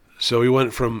 So we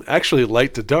went from actually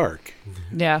light to dark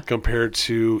yeah, compared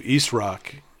to East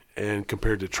Rock and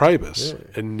compared to Tribus,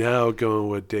 and now going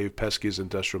with Dave Pesky's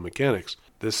Industrial Mechanics.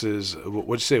 This is,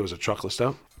 what'd you say, it was a chocolate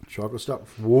stout? Chocolate stout.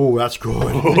 Whoa, that's good.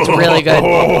 it's really good.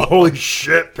 Oh, holy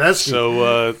shit, Pesky.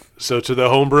 So to the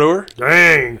home brewer,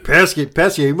 Dang, Pesky,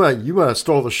 you might have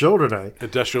stole the show tonight.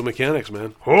 Industrial Mechanics,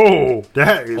 man. Oh,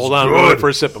 that is Hold on, I'm going in for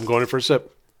a sip. I'm going in for a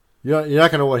sip. You're not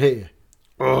gonna know what hit you.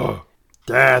 Oh,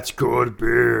 that's good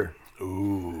beer.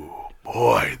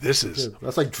 Boy, this is.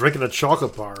 That's like drinking a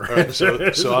chocolate bar. All right, so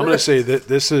I'm going to say that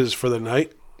this is for the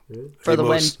night. For the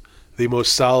win. The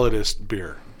most solidest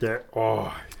beer. Yeah.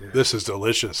 This is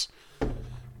delicious.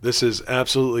 This is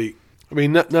absolutely. I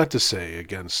mean, not to say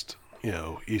against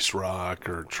East Rock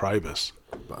or Tribus.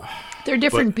 They're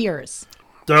different beers.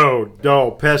 Dude,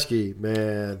 no, Pesky,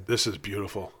 man. This is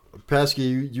beautiful. Pesky,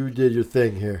 you did your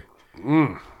thing here.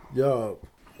 Yo.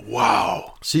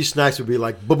 Wow. Sea Snacks would be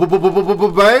like,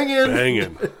 banging.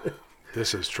 Banging.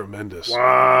 This is tremendous.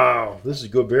 Wow. This is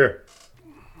good beer.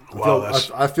 Wow.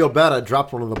 I feel bad. I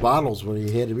dropped one of the bottles when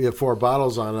he handed me 4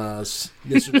 bottles on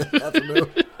yesterday afternoon.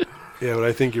 Yeah, but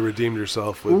I think you redeemed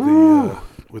yourself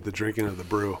with the drinking of the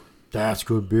brew. That's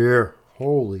good beer.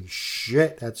 Holy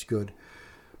shit, that's good.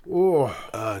 Oh,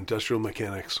 Industrial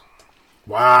Mechanics.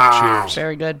 wow. Cheers.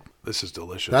 Very good. This is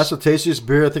delicious. That's the tastiest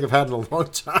beer I think I've had in a long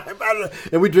time.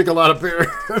 And we drink a lot of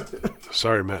beer.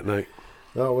 Sorry, Matt Knight.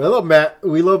 Oh, we love Matt.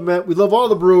 We love Matt. We love all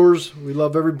the brewers. We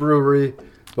love every brewery.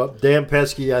 But damn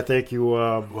Pesky, I think you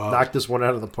knocked this one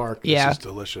out of the park. Yeah. This is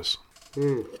delicious.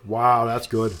 Wow, that's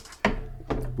good.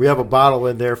 We have a bottle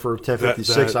in there for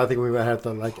 1056. That- I think we might have to,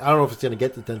 I don't know if it's going to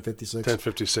get to 1056.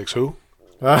 1056 who?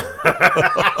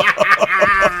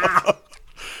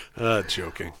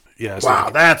 Joking. Yeah. Wow,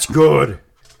 that's good.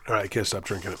 All right, I can't stop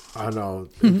drinking it. I know.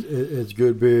 It's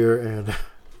good beer. And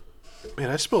Man,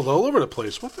 I spilled all over the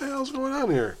place. What the hell's going on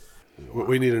here?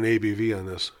 We need an ABV on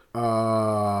this.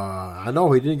 I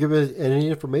know he didn't give us any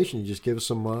information. He just gave us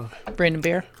some Brandon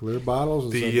beer. clear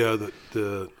bottles. And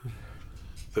The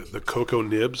cocoa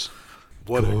nibs.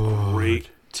 What a great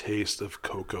taste of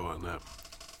cocoa on that.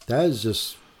 that's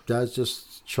just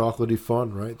chocolatey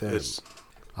fun right there. It's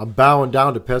I'm bowing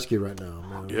down to Pesky right now,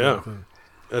 man. yeah,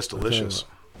 that's delicious.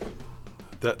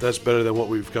 That's better than what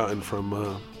we've gotten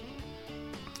from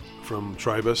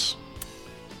Tribus.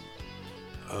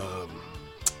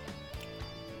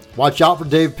 Watch out for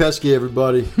Dave Pesky,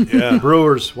 everybody. Yeah,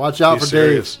 Brewers, watch out Be for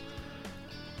serious. Dave.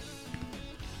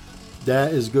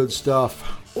 That is good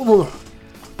stuff. Ooh.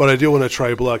 But I do want to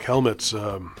try Black Helmet's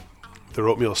their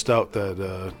oatmeal stout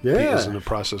that Pete Yeah. is in the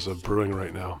process of brewing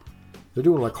right now. They're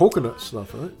doing like coconut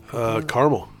stuff, right?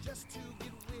 Caramel.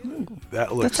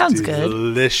 That looks sounds good.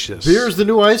 delicious. Beer's the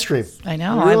new ice cream. I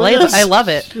know. It really is. I love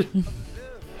it.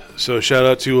 So shout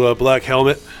out to Black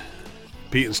Helmet,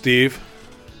 Pete and Steve,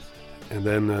 and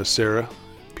then Sarah,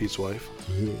 Pete's wife.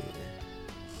 Yeah.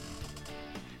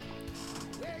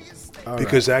 All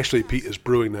Because actually Pete is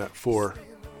brewing that for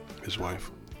his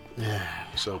wife. Yeah.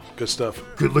 So good stuff.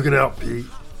 Good looking out, Pete.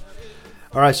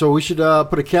 All right, so we should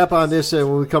put a cap on this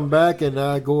when we come back and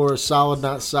go solid,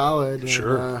 not solid. And,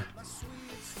 Sure.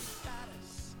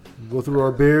 go through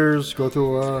our beers, go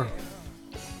through our...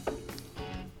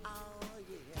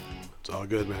 It's all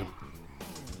good, man.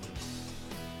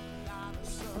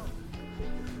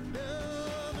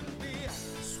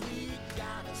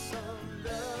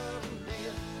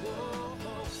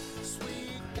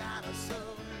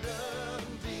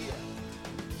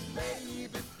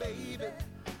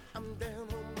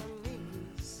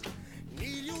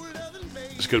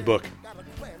 It's a good book.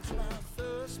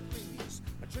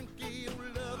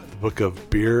 Book of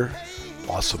beer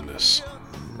awesomeness.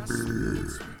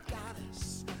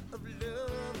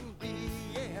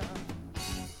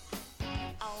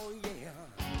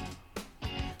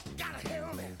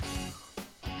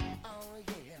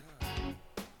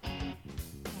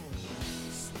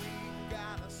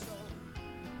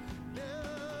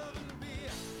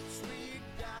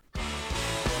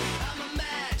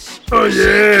 Oh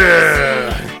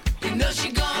yeah!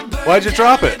 Why'd you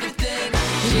drop it?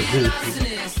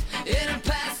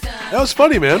 That was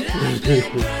funny, man.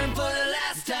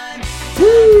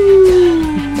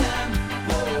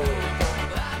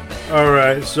 All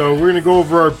right, so we're going to go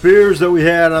over our beers that we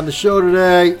had on the show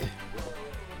today.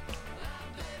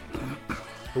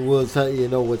 We'll tell you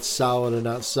what's solid and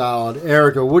not solid.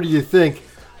 Erica, what do you think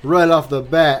right off the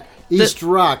bat? East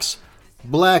Rocks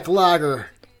Black Lager.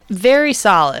 Very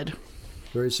solid.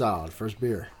 Very solid. First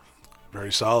beer.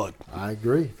 Very solid. I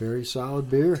agree. Very solid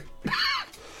beer.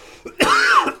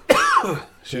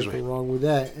 Excuse me. Nothing wrong with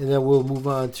that. And then we'll move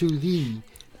on to the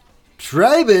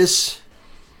Tribus.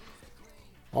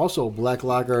 Also, Black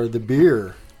Lager, the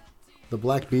beer. The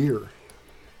black beer.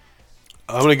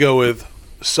 I'm going to go with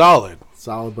solid,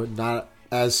 Solid, but not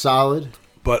as solid.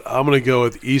 but I'm going to go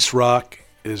with East Rock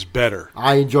is better.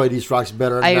 I enjoyed East Rocks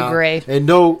better. I now. agree. And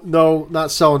no,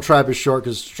 not selling Tribus short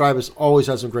because Tribus always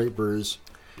has some great brews.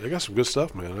 They got some good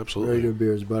stuff, man. Very Absolutely. good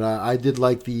beers. But I did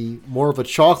like the more of a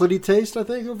chocolatey taste, I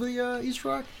think, of the East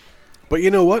Rock. But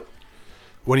you know what?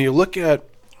 When you look at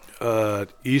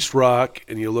East Rock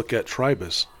and you look at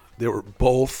Tribus, they were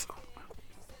both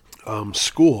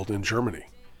schooled in Germany.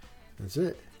 That's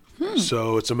it.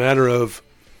 So it's a matter of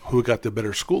who got the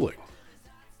better schooling.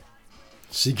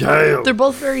 See, Kyle. They're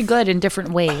both very good in different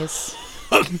ways.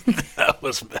 That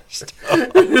was messed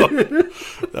up.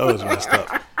 That was messed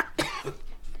up.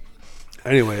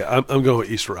 Anyway, I'm going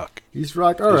with East Rock. East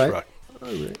Rock, all right. East Rock. All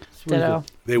right. Ditto.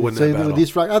 They win Same that thing with battle.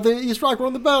 East Rock. I think East Rock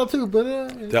won the battle too,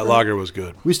 but That lager was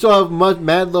good. we still have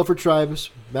mad love for Tribus,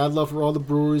 mad love for all the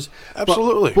breweries.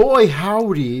 Absolutely. But boy,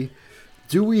 howdy,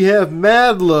 do we have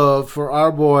mad love for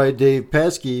our boy Dave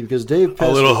Pesky, because Dave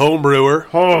Pesky, A little home brewer.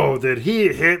 oh, did he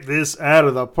hit this out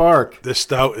of the park? This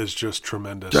stout is just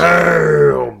tremendous.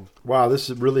 Damn! Wow, this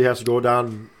really has to go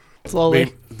down. I Slowly.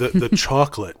 mean, the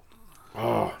chocolate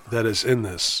that is in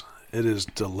this, it is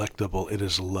delectable. It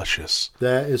is luscious.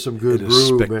 That is some good It is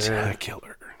brew, man.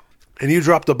 spectacular. And you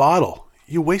dropped a bottle.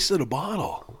 You wasted a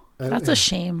bottle. That's a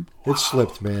shame. It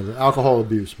slipped, man. Alcohol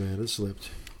abuse, man. It slipped.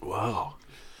 Wow.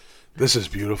 This is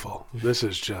beautiful. This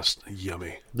is just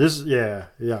yummy. Yeah.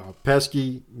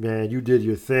 Pesky, man, you did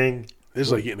your thing. This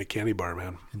is like eating a candy bar,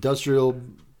 man. Industrial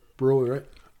brewing, right?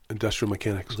 Industrial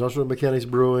mechanics. Industrial Mechanics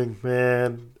Brewing,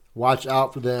 man. Watch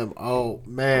out for them. Oh,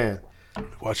 man.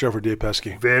 Watch out for Dave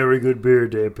Pesky. Very good beer,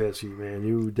 Dave Pesky, man.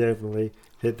 You definitely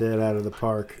hit that out of the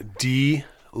park.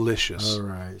 Delicious. All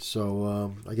right.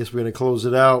 So I guess we're going to close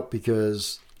it out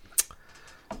because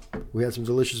we had some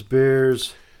delicious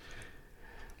beers.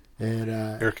 And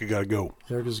Erica got to go.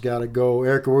 Erica's got to go.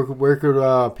 Erica, where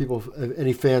could people,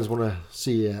 any fans, want to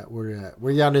see you at? Where you at?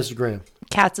 Where you on Instagram?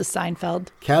 Cats of Seinfeld.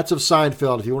 Cats of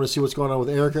Seinfeld. If you want to see what's going on with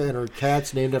Erica and her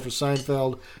cats named after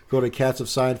Seinfeld, go to Cats of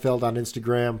Seinfeld on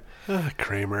Instagram.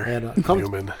 Kramer. And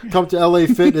Newman. come to LA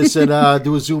Fitness and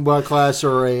do a Zumba class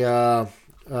or a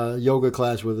yoga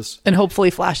class with us. And hopefully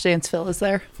Flashdance Phil is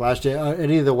there. Flash Day.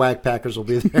 Any of the Whack Packers will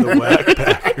be there. The Whack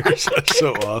Packers. That's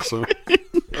so awesome.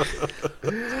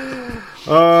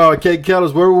 Keg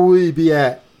Kettles, where will we be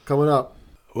at coming up?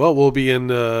 Well, we'll be in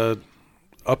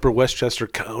Upper Westchester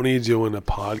County doing a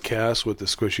podcast with the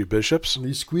Squishy Bishops. The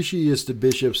squishiest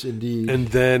bishops, indeed. And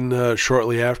then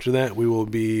shortly after that, we will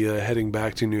be heading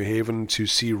back to New Haven to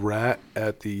see Rat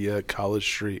at the College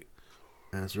Street.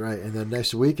 That's right. And then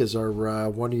next week is our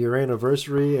 1 year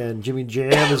anniversary, and Jimmy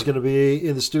Jam is going to be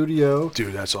in the studio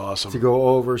Dude, that's awesome. to go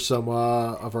over some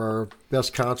of our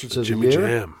best concerts of Jimmy the year.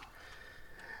 Jam.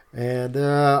 And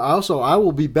also, I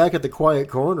will be back at the Quiet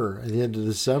Corner at the end of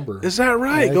December. Is that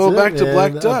right? That's Going it, back to man.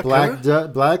 Black Duck, huh?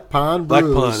 Black Pond Black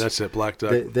Brews. Pond, that's it. Black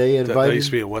Duck. They that invited. used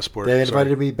to be in Westport. They Sorry.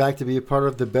 invited me back to be a part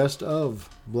of the best of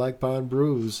Black Pond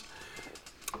Brews.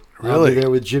 I'll Really? be there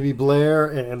with Jimmy Blair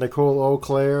and Nicole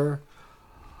O'Clair.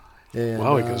 And,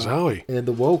 Wowie Gazowie. and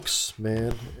the Wokes,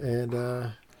 man.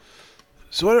 And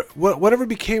So whatever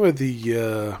became of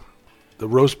the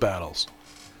roast battles?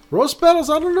 roast battles,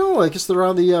 I don't know. I guess they're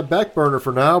on the back burner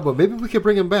for now, but maybe we could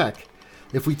bring them back.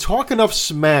 If we talk enough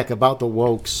smack about the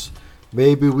Wokes,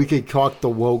 maybe we could talk the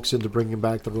Wokes into bringing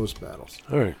back the roast battles.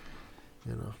 All right.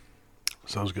 You know,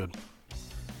 Sounds good.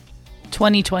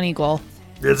 2020 goal.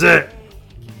 that's it.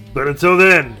 But until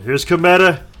then, here's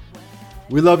Cometa.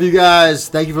 We love you guys.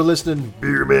 Thank you for listening.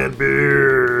 Beer Man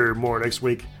Beer. More next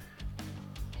week.